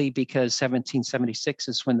precisely because 1776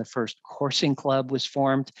 is when the first coursing club was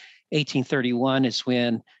formed. 1831 is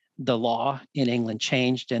when the law in England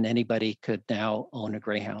changed and anybody could now own a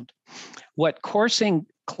greyhound. What coursing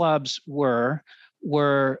clubs were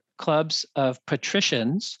clubs of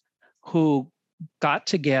patricians who got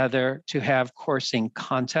together to have coursing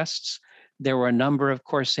contests. There were a number of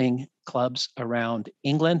coursing clubs around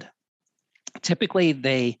England. Typically,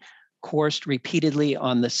 they coursed repeatedly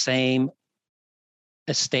on the same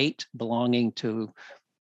estate belonging to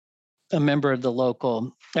a member of the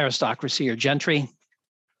local aristocracy or gentry.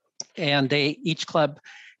 And each club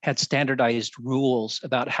had standardized rules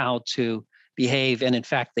about how to behave. And in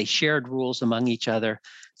fact, they shared rules among each other.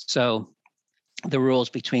 So the rules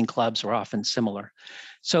between clubs were often similar.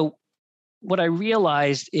 So what I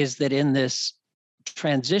realized is that in this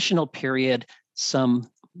transitional period, some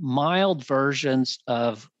mild versions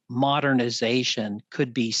of modernization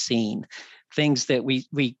could be seen. Things that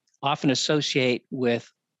we often associate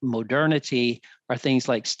with modernity are things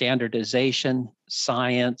like standardization,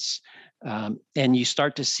 science, and you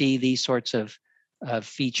start to see these sorts of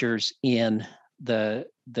features in the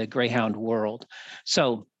greyhound world.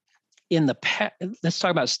 So let's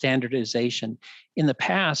talk about standardization. In the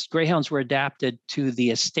past, greyhounds were adapted to the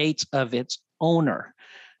estates of its owner,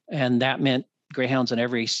 and that meant greyhounds in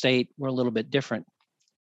every state were a little bit different.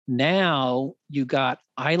 Now you got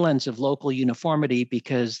islands of local uniformity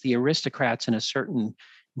because the aristocrats in a certain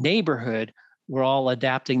neighborhood were all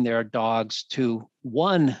adapting their dogs to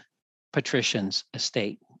one patrician's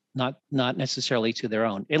estate, not necessarily to their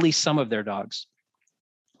own, at least some of their dogs.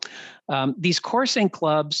 These coursing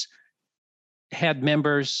clubs had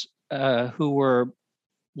members who were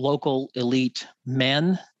local elite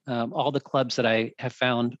men. All the clubs that I have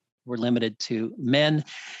found were limited to men,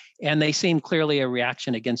 and they seemed clearly a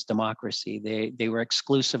reaction against democracy. They were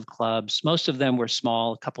exclusive clubs. Most of them were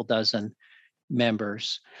small, a couple dozen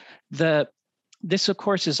members. This, of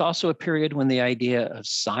course, is also a period when the idea of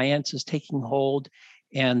science is taking hold,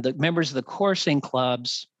 and the members of the coursing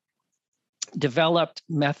clubs developed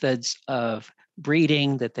methods of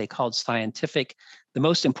breeding that they called scientific. The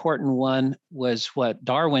most important one was what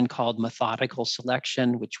Darwin called methodical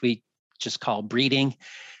selection, which we just call breeding.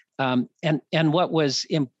 And what was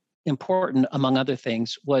important, among other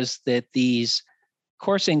things, was that these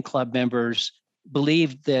coursing club members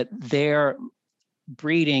believed that their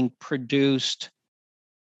breeding produced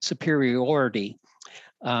superiority,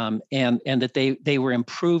 and that they were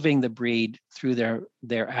improving the breed through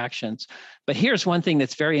their actions. But here's one thing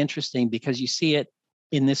that's very interesting, because you see it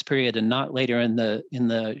in this period and not later in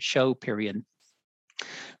the show period.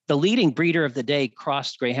 The leading breeder of the day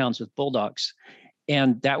crossed greyhounds with bulldogs,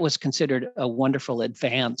 and that was considered a wonderful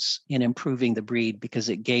advance in improving the breed because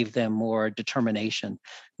it gave them more determination,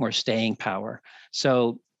 more staying power.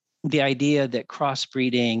 So the idea that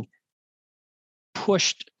crossbreeding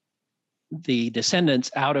pushed the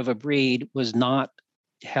descendants out of a breed was not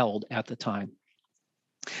held at the time.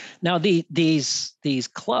 Now, these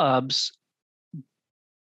clubs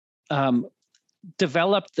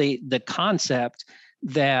developed the concept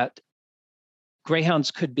that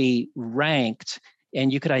greyhounds could be ranked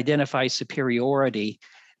and you could identify superiority.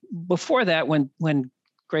 Before that, when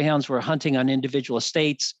greyhounds were hunting on individual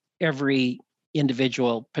estates, every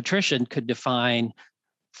individual patrician could define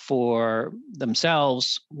for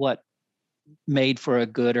themselves what made for a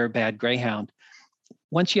good or bad greyhound.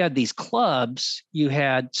 Once you had these clubs, you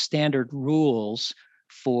had standard rules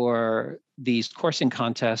for these coursing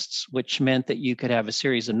contests, which meant that you could have a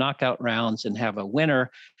series of knockout rounds and have a winner.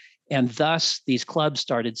 And thus, these clubs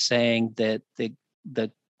started saying that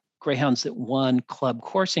the greyhounds that won club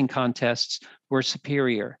coursing contests were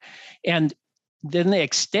superior. And then they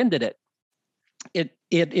extended it.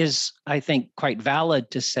 It is, I think, quite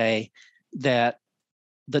valid to say that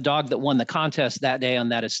the dog that won the contest that day on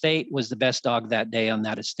that estate was the best dog that day on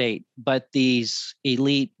that estate. But these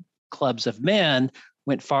elite clubs of men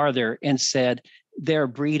went farther and said their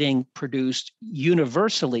breeding produced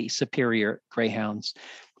universally superior greyhounds.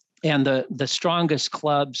 And the strongest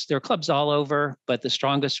clubs, there are clubs all over, but the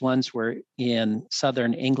strongest ones were in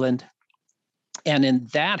southern England. And in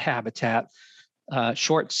that habitat,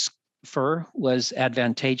 short fur was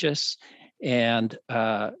advantageous. And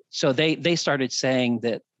so they started saying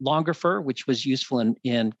that longer fur, which was useful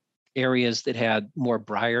in areas that had more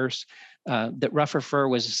briars, that rougher fur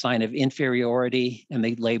was a sign of inferiority, and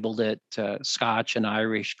they labeled it Scotch and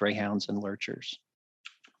Irish greyhounds and lurchers.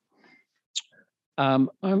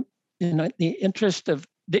 In the interest of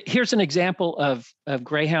Here's an example of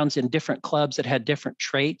greyhounds in different clubs that had different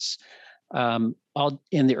traits. All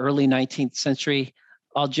in the early 19th century.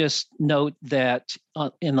 I'll just note that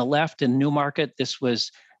in the left in Newmarket, this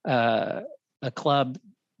was a club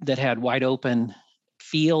that had wide open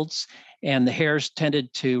fields, and the hares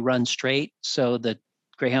tended to run straight. So the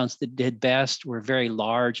greyhounds that did best were very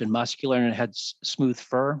large and muscular and had smooth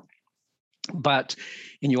fur. But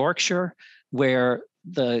in Yorkshire, where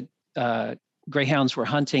the greyhounds were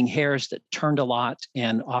hunting hares that turned a lot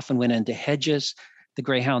and often went into hedges, the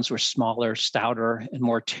greyhounds were smaller, stouter, and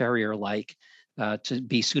more terrier-like to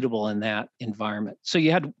be suitable in that environment. So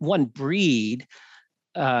you had one breed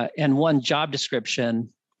and one job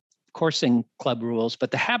description, coursing club rules,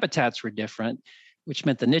 but the habitats were different, which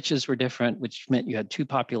meant the niches were different, which meant you had two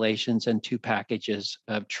populations and two packages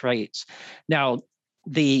of traits. Now,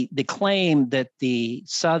 the claim that the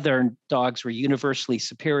Southern dogs were universally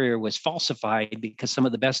superior was falsified because some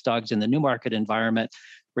of the best dogs in the Newmarket environment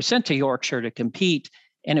were sent to Yorkshire to compete,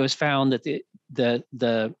 and it was found that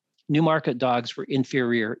the Newmarket dogs were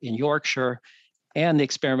inferior in Yorkshire, and the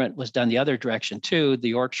experiment was done the other direction too. The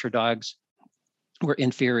Yorkshire dogs were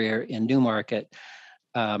inferior in Newmarket.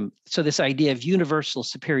 So this idea of universal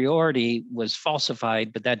superiority was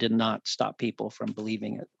falsified, but that did not stop people from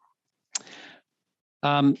believing it.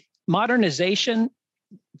 Modernization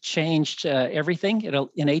changed everything. In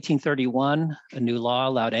 1831, a new law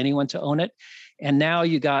allowed anyone to own it. And now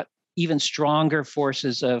you got even stronger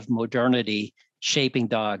forces of modernity shaping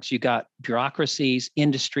dogs. You got bureaucracies,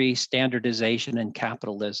 industry, standardization, and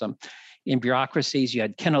capitalism. In bureaucracies, you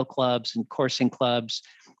had kennel clubs and coursing clubs.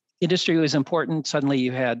 Industry was important. Suddenly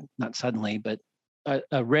you had, not suddenly, but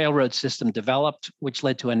a railroad system developed, which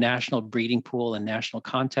led to a national breeding pool and national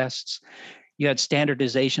contests. You had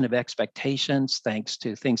standardization of expectations, thanks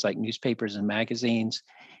to things like newspapers and magazines.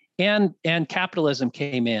 And capitalism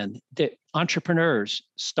came in. The entrepreneurs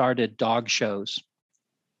started dog shows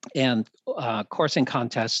and coursing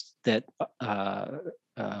contests that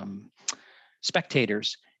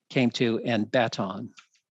spectators came to and bet on.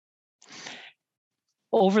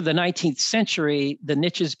 Over the 19th century, the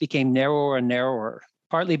niches became narrower and narrower,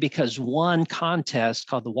 partly because one contest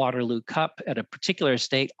called the Waterloo Cup at a particular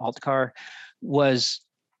estate, Altcar,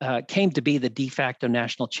 came to be the de facto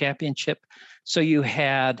national championship. So you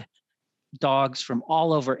had dogs from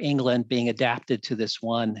all over England being adapted to this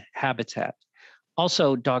one habitat.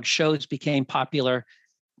 Also, dog shows became popular.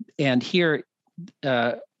 And here,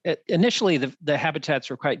 initially, the habitats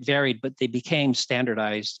were quite varied, but they became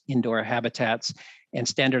standardized indoor habitats, and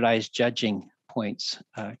standardized judging points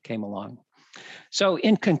came along. So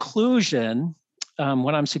in conclusion,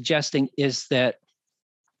 what I'm suggesting is that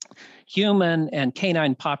human and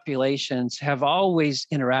canine populations have always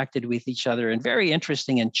interacted with each other in very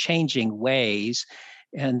interesting and changing ways,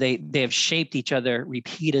 and they have shaped each other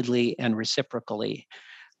repeatedly and reciprocally.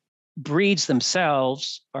 Breeds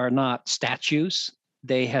themselves are not statues.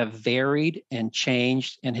 They have varied and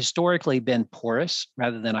changed and historically been porous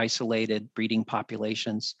rather than isolated breeding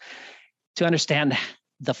populations. To understand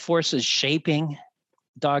the forces shaping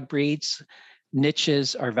dog breeds,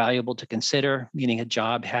 niches are valuable to consider, meaning a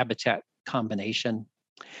job-habitat combination.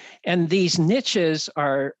 And these niches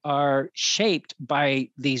are shaped by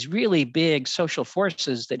these really big social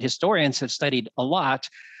forces that historians have studied a lot,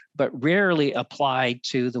 but rarely applied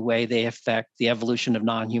to the way they affect the evolution of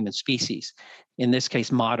non-human species. In this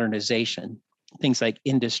case, modernization, things like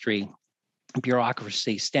industry,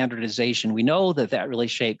 bureaucracy, standardization. We know that really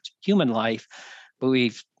shaped human life, but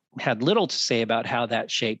we've had little to say about how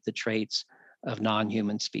that shaped the traits of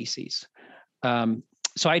non-human species.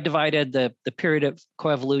 So I divided the period of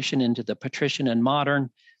coevolution into the patrician and modern.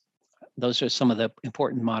 Those are some of the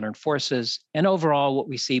important modern forces. And overall, what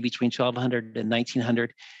we see between 1200 and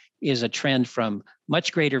 1900 is a trend from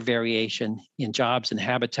much greater variation in jobs and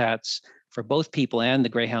habitats for both people and the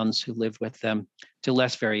greyhounds who live with them, to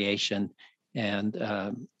less variation and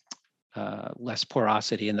less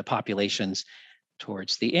porosity in the populations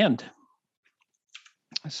towards the end.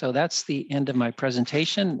 So that's the end of my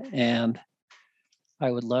presentation, and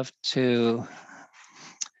I would love to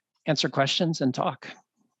answer questions and talk.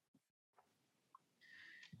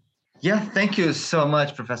 Yeah, thank you so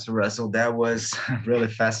much, Professor Russell. That was really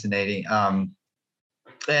fascinating.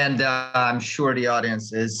 And I'm sure the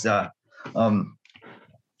audience is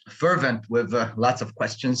fervent with lots of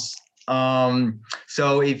questions.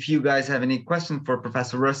 So if you guys have any questions for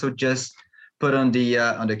Professor Russell, just put on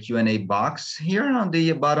the Q&A box here on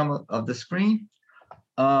the bottom of the screen.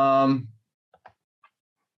 In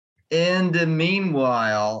the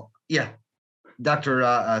meanwhile, yeah,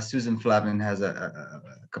 Dr. Susan Flavin has a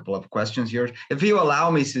couple of questions here. If you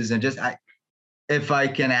allow me, Susan, if I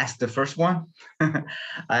can ask the first one. I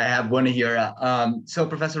have one here. So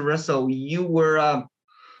Professor Russell, you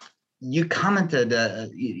commented,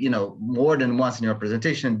 more than once in your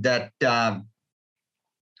presentation that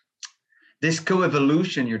this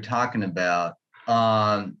coevolution you're talking about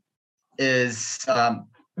is,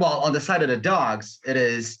 on the side of the dogs, it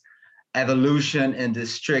is evolution in the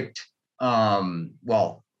strict,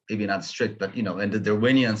 maybe not strict, but, in the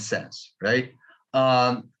Darwinian sense, right?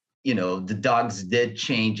 The dogs did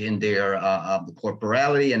change in their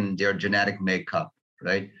corporality and their genetic makeup,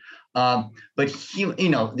 right? But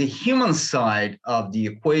the human side of the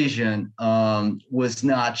equation was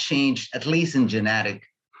not changed, at least in genetic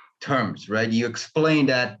terms, right? You explained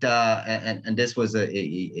that, and this was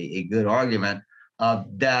a good argument,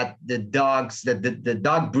 that the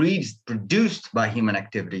dog breeds produced by human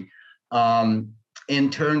activity,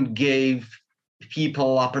 in turn gave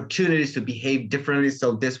people opportunities to behave differently.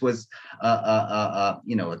 So this was a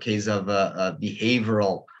case of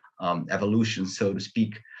behavioral evolution, so to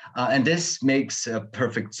speak. And this makes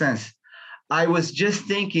perfect sense. I was just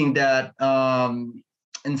thinking that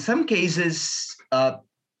in some cases,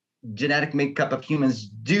 genetic makeup of humans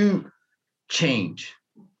do change,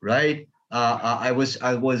 right? I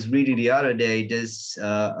was reading the other day this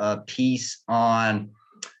piece on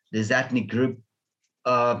this ethnic group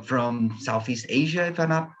from Southeast Asia,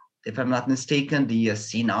 if I'm not mistaken, the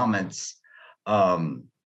sea nomads.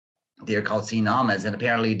 They're called sea nomads, and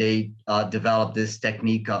apparently they developed this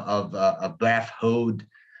technique of breath hold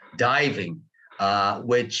diving,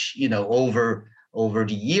 which over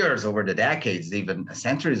the years, over the decades, even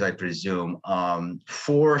centuries, I presume,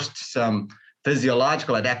 forced some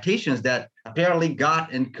physiological adaptations that apparently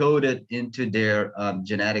got encoded into their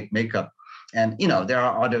genetic makeup. And there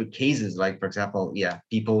are other cases, like, for example,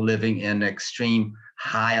 people living in extreme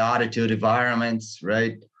high altitude environments,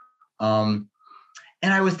 right?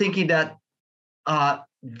 And I was thinking that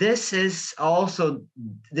this is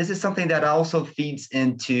something that also feeds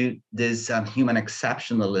into this human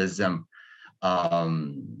exceptionalism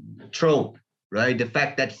trope, right? The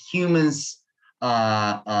fact that humans,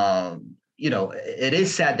 it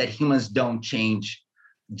is said that humans don't change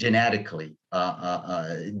genetically.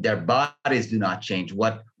 Their bodies do not change.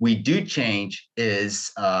 What we do change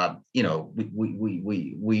is, we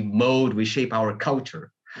shape our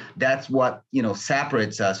culture. That's what,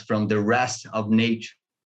 separates us from the rest of nature,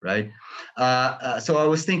 right? So I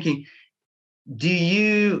was thinking, do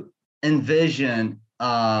you envision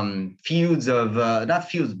fields of, not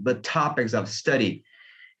fields, but topics of study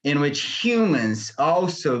in which humans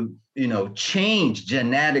also, change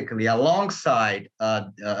genetically alongside,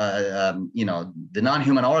 the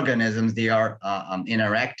non-human organisms they are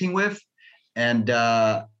interacting with, and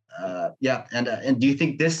do you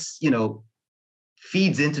think this,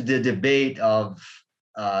 feeds into the debate of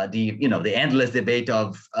the endless debate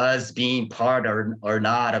of us being part or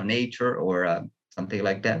not of nature, or something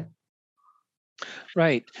like that?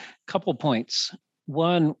 Right. Couple points.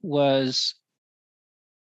 One was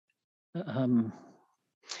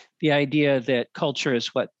the idea that culture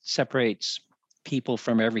is what separates people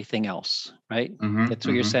from everything else, right? Mm-hmm, That's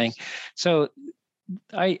what you're saying. So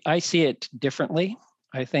I see it differently.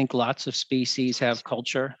 I think lots of species have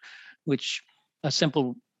culture, which a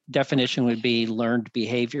simple definition would be learned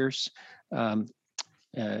behaviors. The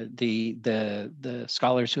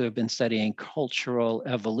scholars who have been studying cultural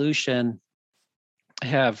evolution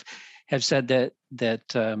have said that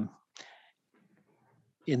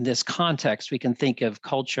in this context, we can think of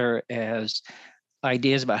culture as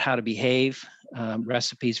ideas about how to behave,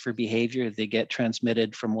 recipes for behavior. They get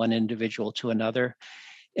transmitted from one individual to another,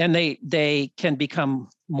 and they can become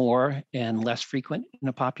more and less frequent in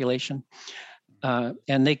a population,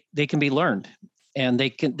 and they can be learned, and they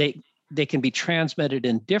can be transmitted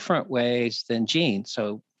in different ways than genes.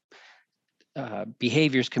 So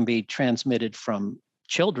behaviors can be transmitted from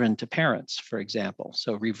children to parents, for example,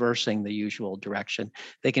 so reversing the usual direction.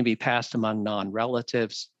 They can be passed among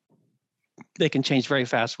non-relatives. They can change very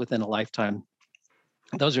fast within a lifetime.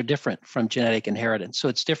 Those are different from genetic inheritance, so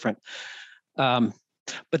it's different. But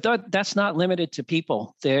that's not limited to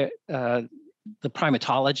people. The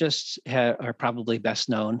primatologists are probably best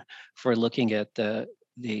known for looking at the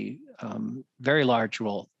very large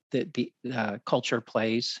role that culture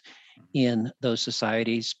plays in those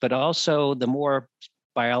societies, but also the more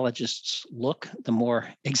biologists look, the more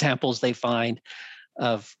examples they find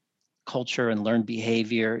of culture and learned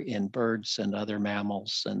behavior in birds and other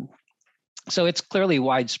mammals. And so it's clearly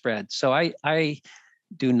widespread. So I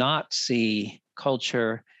do not see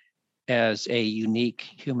culture as a unique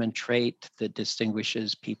human trait that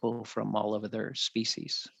distinguishes people from all of other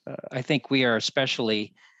species. I think we are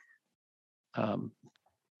especially, I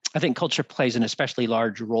think culture plays an especially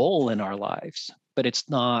large role in our lives, but it's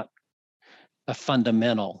not a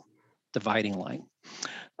fundamental dividing line.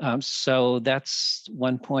 So that's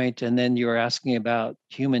one point. And then you were asking about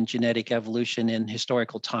human genetic evolution in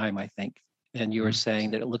historical time, I think. And you were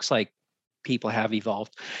saying that it looks like people have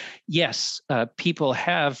evolved. Yes, people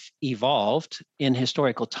have evolved in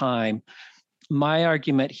historical time. My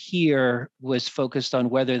argument here was focused on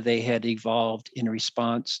whether they had evolved in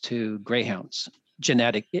response to greyhounds.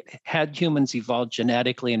 Had humans evolved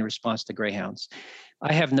genetically in response to greyhounds?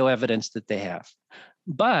 I have no evidence that they have.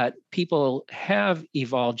 But people have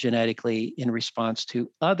evolved genetically in response to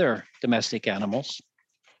other domestic animals,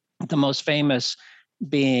 the most famous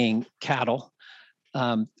being cattle.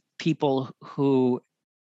 People who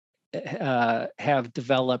have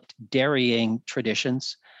developed dairying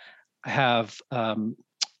traditions have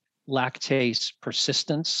lactase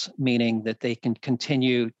persistence, meaning that they can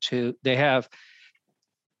continue to, they have,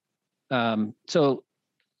 so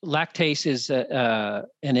lactase is an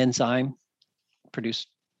enzyme produced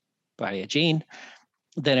by a gene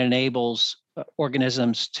that enables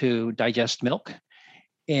organisms to digest milk.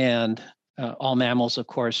 And all mammals, of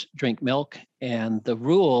course, drink milk. And the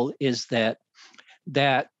rule is that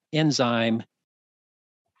that enzyme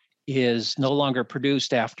is no longer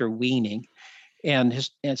produced after weaning. And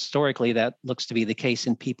historically, that looks to be the case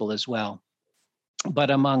in people as well.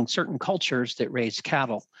 But among certain cultures that raise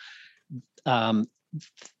cattle,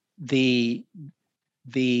 the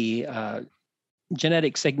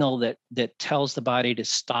genetic signal that tells the body to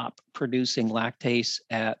stop producing lactase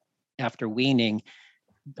after weaning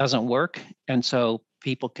doesn't work. And so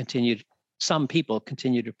some people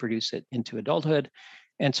continue to produce it into adulthood.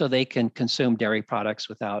 And so they can consume dairy products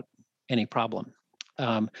without any problem.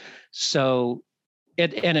 And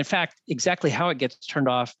in fact, exactly how it gets turned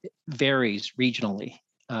off varies regionally.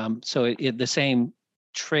 So the same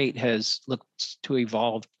trait has looked to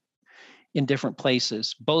evolve in different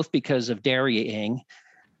places, both because of dairying,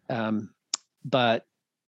 but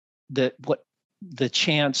the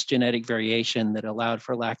chance genetic variation that allowed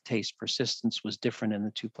for lactase persistence was different in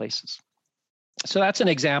the two places. So that's an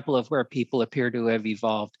example of where people appear to have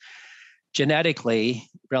evolved genetically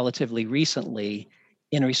relatively recently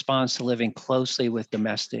in response to living closely with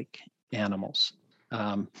domestic animals.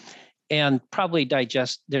 And probably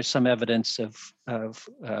there's some evidence of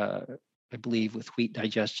I believe, with wheat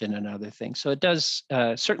digestion and other things. So it does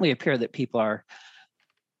certainly appear that people are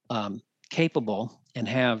capable and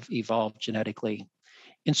have evolved genetically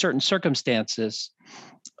in certain circumstances.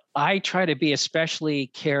 I try to be especially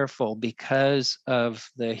careful because of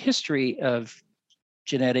the history of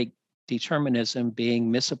genetic determinism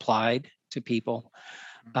being misapplied to people.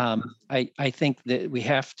 I think that we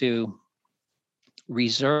have to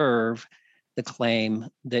reserve the claim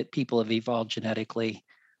that people have evolved genetically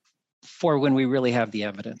for when we really have the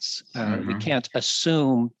evidence. We can't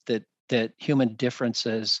assume that human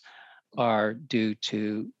differences are due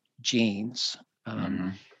to genes.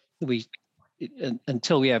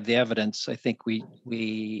 Until we have the evidence, I think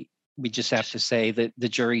we just have to say that the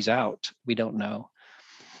jury's out. We don't know.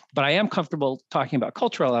 But I am comfortable talking about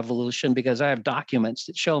cultural evolution because I have documents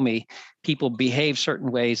that show me people behave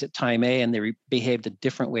certain ways at time A and they behaved a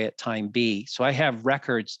different way at time B. So I have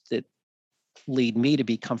records that lead me to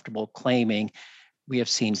be comfortable claiming we have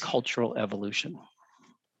seen cultural evolution.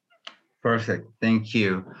 Perfect. Thank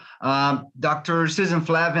you. Dr. Susan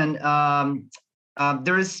Flavin,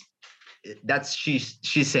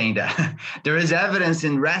 she's saying that there is evidence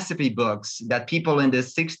in recipe books that people in the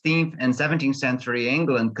 16th and 17th century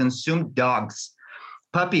England consumed dogs.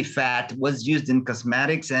 Puppy fat was used in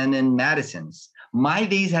cosmetics and in medicines.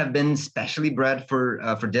 Might these have been specially bred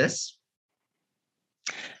for this?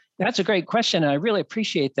 That's a great question. I really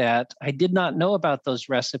appreciate that. I did not know about those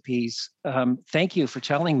recipes. Thank you for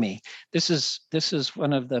telling me. This is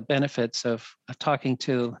one of the benefits of talking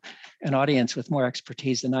to an audience with more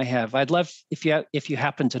expertise than I have. I'd love, if you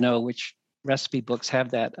happen to know which recipe books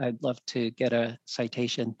have that, I'd love to get a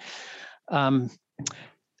citation. So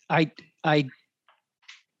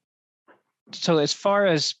as far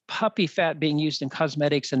as puppy fat being used in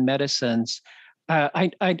cosmetics and medicines,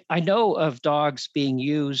 I know of dogs being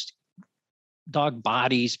used, dog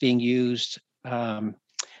bodies being used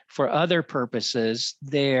for other purposes.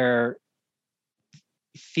 Their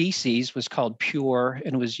feces was called pure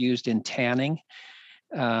and was used in tanning,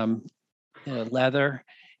 leather,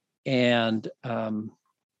 and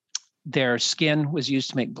their skin was used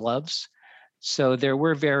to make gloves. So there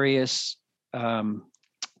were various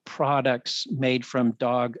products made from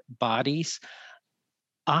dog bodies.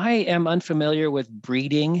 I am unfamiliar with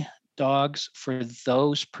breeding dogs for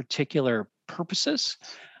those particular purposes,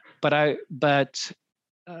 but I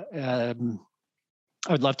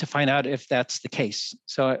would love to find out if that's the case.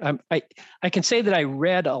 So I can say that I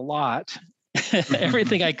read a lot,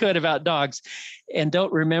 everything I could about dogs, and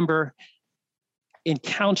don't remember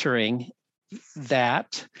encountering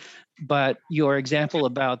that. But your example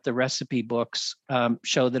about the recipe books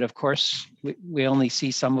show that, of course, we only see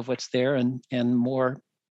some of what's there, and more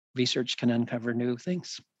research can uncover new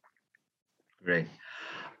things. Great.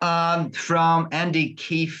 From Andy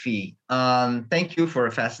Keefe, thank you for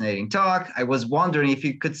a fascinating talk. I was wondering if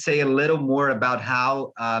you could say a little more about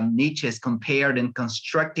how Nietzsche is compared in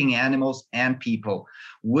constructing animals and people.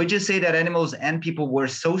 Would you say that animals and people were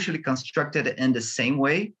socially constructed in the same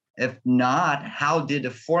way? If not, how did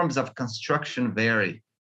the forms of construction vary?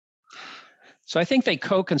 So I think they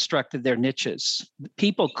co-constructed their niches.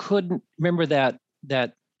 People couldn't remember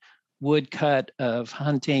that woodcut of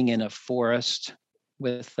hunting in a forest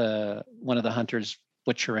with one of the hunters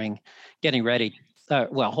butchering, getting ready,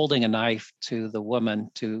 holding a knife to the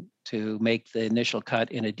woman to make the initial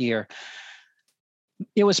cut in a deer.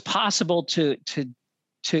 It was possible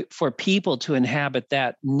for people to inhabit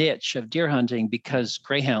that niche of deer hunting because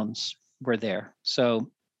greyhounds were there. So,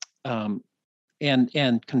 and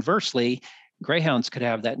conversely, greyhounds could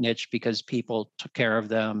have that niche because people took care of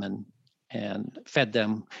them and fed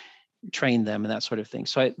them, trained them, and that sort of thing.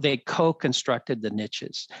 So they co-constructed the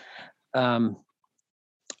niches.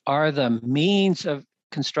 Are the means of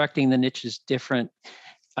constructing the niches different?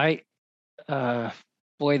 Boy,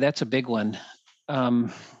 that's a big one.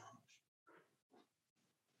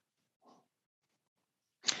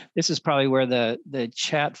 This is probably where the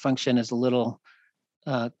chat function is a little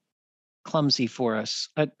clumsy for us.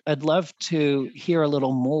 I'd love to hear a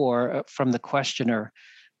little more from the questioner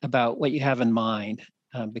about what you have in mind.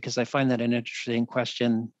 Because I find that an interesting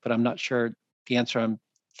question, but I'm not sure the answer I'm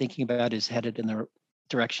thinking about is headed in the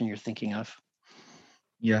direction you're thinking of.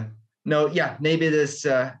 Yeah. No. Yeah. Maybe this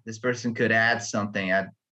person could add some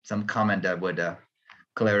comment that would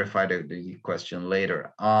clarify the question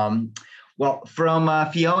later. Well,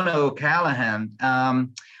 from Fiona O'Callaghan,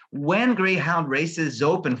 when greyhound races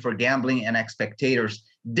opened for gambling and spectators,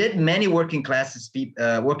 did many working class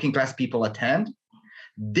people attend?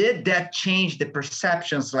 Did that change the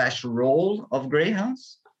perception/role of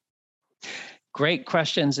greyhounds? Great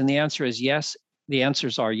questions, and the answer is yes. The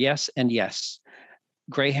answers are yes and yes.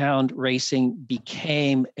 Greyhound racing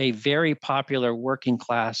became a very popular working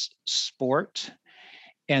class sport,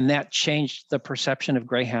 and that changed the perception of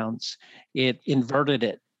greyhounds. It inverted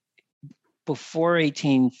it. Before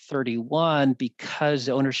 1831, because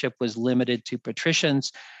ownership was limited to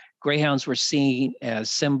patricians, greyhounds were seen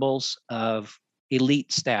as symbols of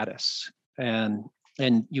elite status, and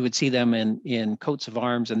you would see them in coats of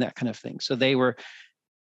arms and that kind of thing. So they were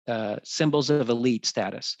symbols of elite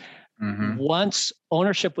status. Mm-hmm. Once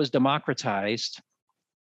ownership was democratized,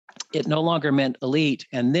 it no longer meant elite.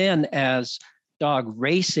 And then as dog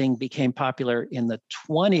racing became popular in the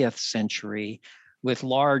 20th century with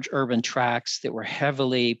large urban tracks that were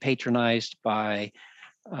heavily patronized by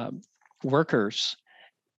workers,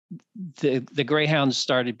 the greyhounds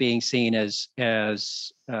started being seen as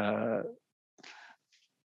I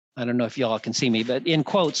don't know if y'all can see me, but in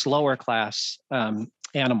quotes, lower class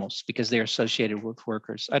animals because they're associated with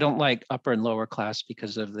workers. I don't like upper and lower class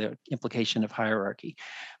because of the implication of hierarchy,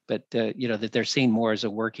 but that they're seen more as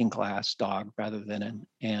a working class dog rather than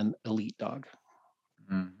an elite dog.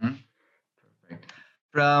 Mm-hmm. Perfect.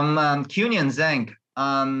 From Cunian Zhang,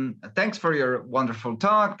 thanks for your wonderful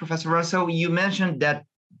talk, Professor Russell. You mentioned that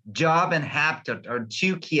job and habitat are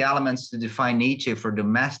two key elements to define Nietzsche for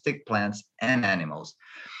domestic plants and animals.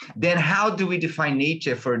 Then how do we define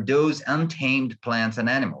Nietzsche for those untamed plants and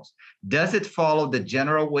animals? Does it follow the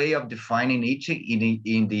general way of defining Nietzsche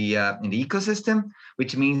in the ecosystem,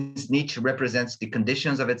 which means Nietzsche represents the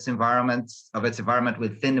conditions of its environment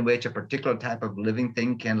within which a particular type of living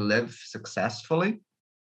thing can live successfully?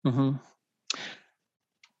 Mm-hmm.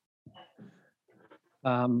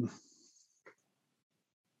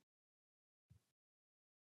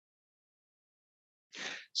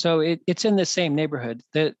 So it's in the same neighborhood.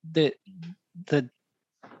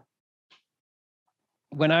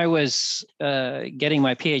 When I was getting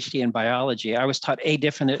my PhD in biology, I was taught a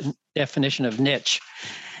definition of niche,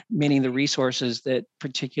 meaning the resources that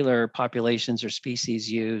particular populations or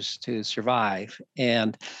species use to survive,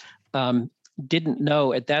 and didn't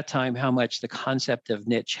know at that time how much the concept of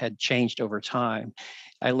niche had changed over time.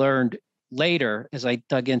 I learned later, as I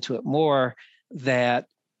dug into it more, that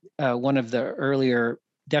one of the earlier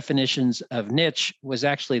definitions of niche was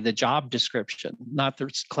actually the job description, not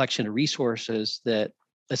the collection of resources that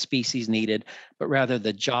a species needed, but rather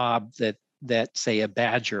the job that say a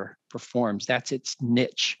badger performs. That's its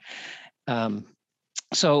niche.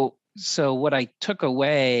 So what I took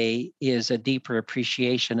away is a deeper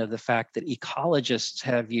appreciation of the fact that ecologists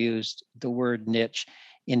have used the word niche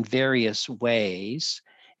in various ways,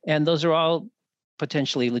 and those are all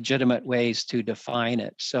potentially legitimate ways to define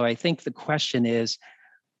it. So I think the question is,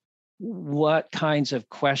 what kinds of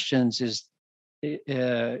questions is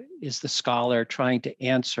the scholar trying to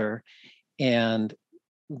answer, and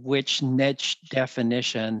which niche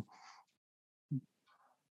definition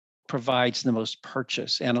provides the most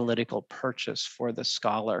analytical purchase for the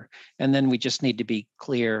scholar? And then we just need to be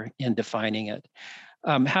clear in defining it.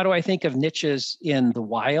 How do I think of niches in the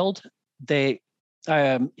wild?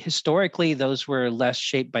 Historically, those were less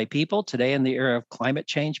shaped by people. Today, in the era of climate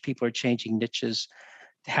change, people are changing niches,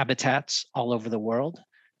 habitats all over the world.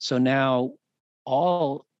 So now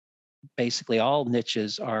basically all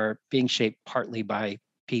niches are being shaped partly by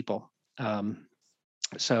people.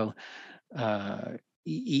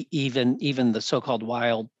 Even the so-called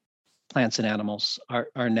wild plants and animals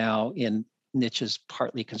are now in niches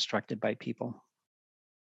partly constructed by people.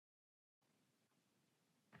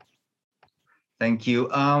 Thank you.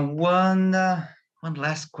 One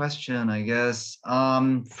last question, I guess,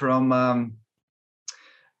 from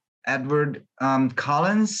Edward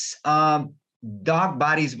Collins. Dog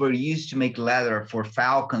bodies were used to make leather for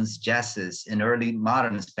falcons' jesses in early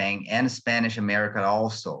modern Spain and Spanish America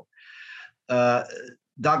also.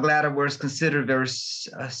 Dog leather was considered very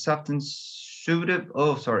soft and suited.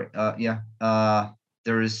 Oh, sorry.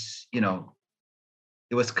 There is,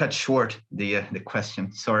 it was cut short, the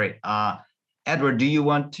question. Sorry. Edward, do you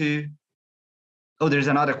want to? Oh, there's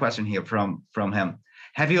another question here from him.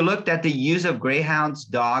 Have you looked at the use of greyhounds,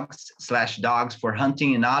 dogs for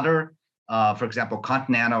hunting in other, for example,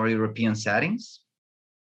 continental or European settings?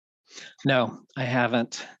 No, I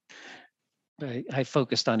haven't. I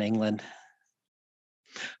focused on England.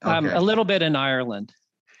 Okay. A little bit in Ireland,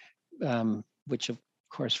 which of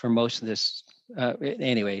course for most of this,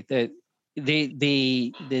 anyway,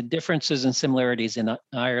 the differences and similarities in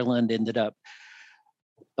Ireland ended up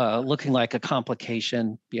looking like a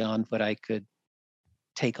complication beyond what I could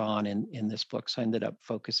take on in this book. So I ended up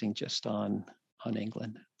focusing just on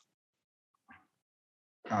England.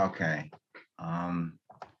 Okay.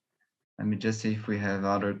 Let me just see if we have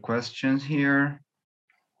other questions here.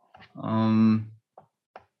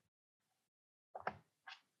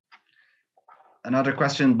 Another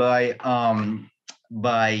question by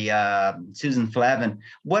Susan Flavin.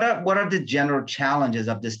 What are the general challenges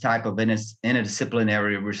of this type of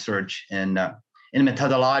interdisciplinary research in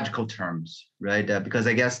methodological terms, right? Because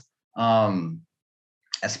I guess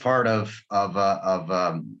as part of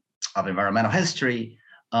environmental history,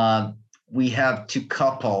 we have to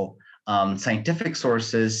couple scientific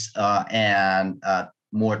sources and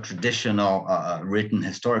more traditional written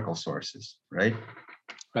historical sources, right?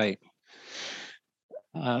 Right.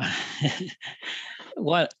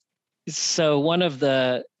 One of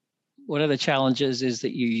the challenges is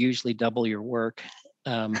that you usually double your work.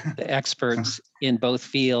 The experts in both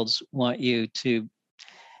fields want you to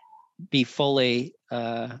be fully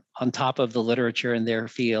on top of the literature in their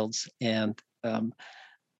fields, and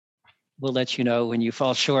we'll let you know when you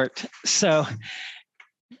fall short. So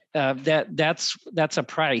that's a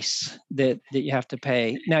price that you have to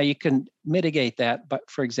pay. Now you can mitigate that, but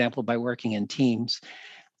for example, by working in teams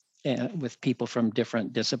with people from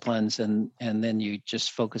different disciplines, and then you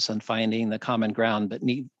just focus on finding the common ground, but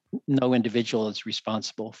no individual is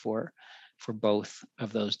responsible for both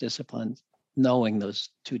of those disciplines, knowing those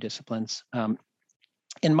two disciplines.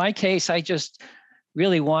 In my case, I just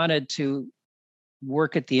really wanted to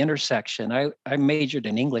work at the intersection. I majored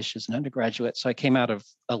in English as an undergraduate, so I came out of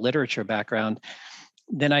a literature background.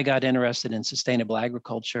 Then I got interested in sustainable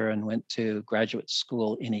agriculture and went to graduate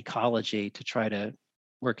school in ecology to try to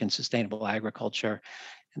work in sustainable agriculture.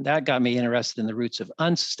 And that got me interested in the roots of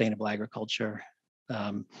unsustainable agriculture,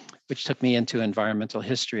 which took me into environmental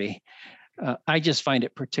history. I just find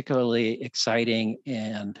it particularly exciting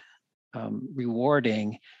and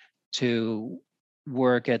rewarding to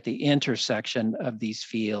work at the intersection of these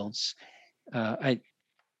fields.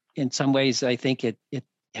 In some ways, I think it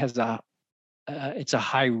has it's a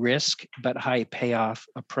high risk but high payoff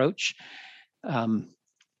approach.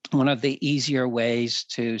 One of the easier ways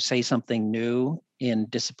to say something new in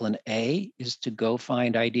discipline A is to go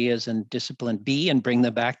find ideas in discipline B and bring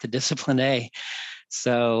them back to discipline A.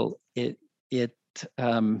 So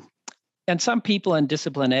and And some people in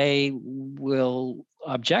discipline A will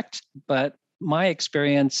object, but my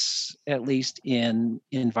experience, at least in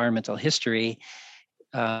environmental history,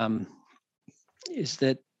 is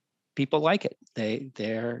that people like it.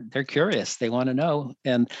 They're curious. They want to know.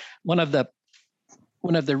 And one of the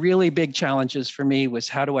really big challenges for me was,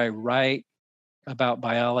 how do I write about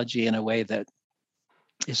biology in a way that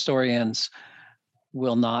historians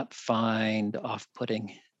will not find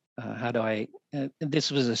off-putting? How do I?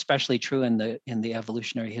 This was especially true in the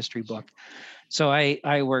evolutionary history book. So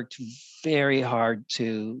I worked very hard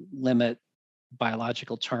to limit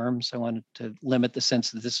biological terms. I wanted to limit the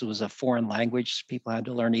sense that this was a foreign language people had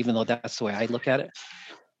to learn, even though that's the way I look at it.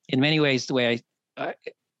 In many ways, the way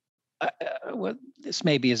well, this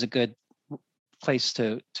maybe is a good place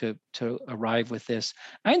to arrive with this.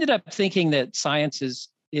 I ended up thinking that science is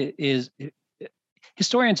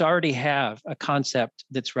historians already have a concept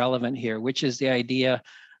that's relevant here, which is the idea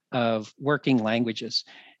of working languages.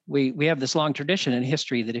 We have this long tradition in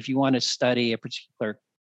history that if you want to study a particular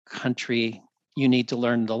country, you need to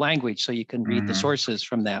learn the language so you can read the sources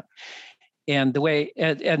from that. And the way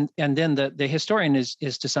and then the historian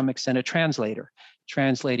is to some extent a translator,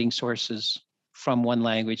 translating sources from one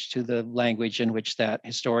language to the language in which that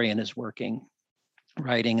historian is working,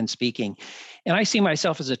 writing and speaking. And I see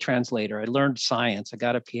myself as a translator. I learned science. I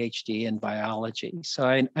got a PhD in biology. So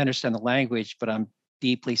I understand the language, but I'm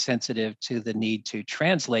deeply sensitive to the need to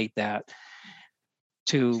translate that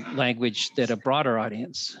to language that a broader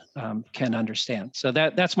audience can understand. So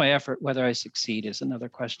that's my effort. Whether I succeed is another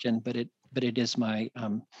question, but it is my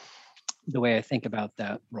the way I think about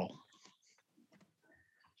that role.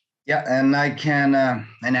 Yeah, and I can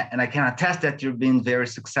and I can attest that you've been very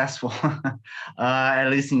successful. At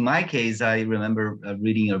least in my case, I remember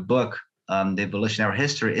reading your book, The Evolutionary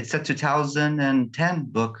History. It's a 2010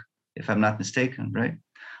 book, if I'm not mistaken, right?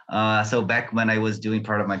 So back when I was doing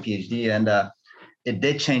part of my PhD, and it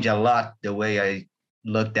did change a lot the way I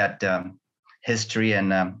looked at history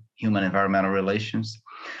and human environmental relations.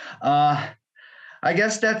 I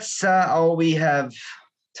guess that's all we have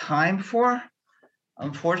time for,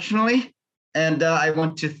 unfortunately. And I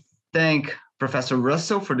want to thank Professor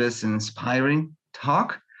Russell for this inspiring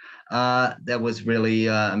talk. That was really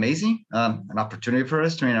amazing, an opportunity for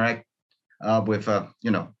us to interact with,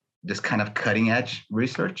 this kind of cutting edge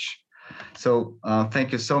research. So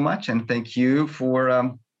thank you so much. And thank you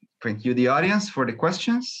the audience for the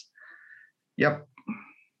questions. Yep.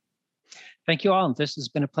 Thank you all. This has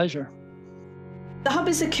been a pleasure. The Hub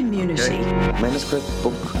is a community. Manuscript,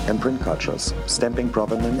 book, and print cultures, stamping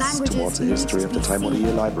provenance Languages towards the history of the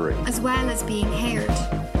Taimonia library. As well as being heard.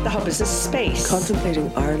 The Hub is a space.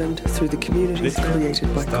 Contemplating Ireland through the communities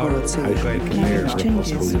created by Coral Sea. Language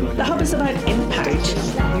changes. The Hub is about impact.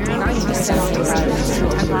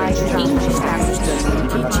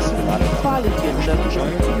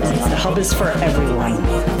 The Hub is for everyone.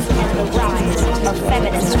 The rise of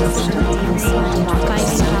feminism.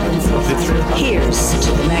 Here's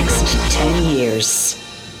to the next 10 years.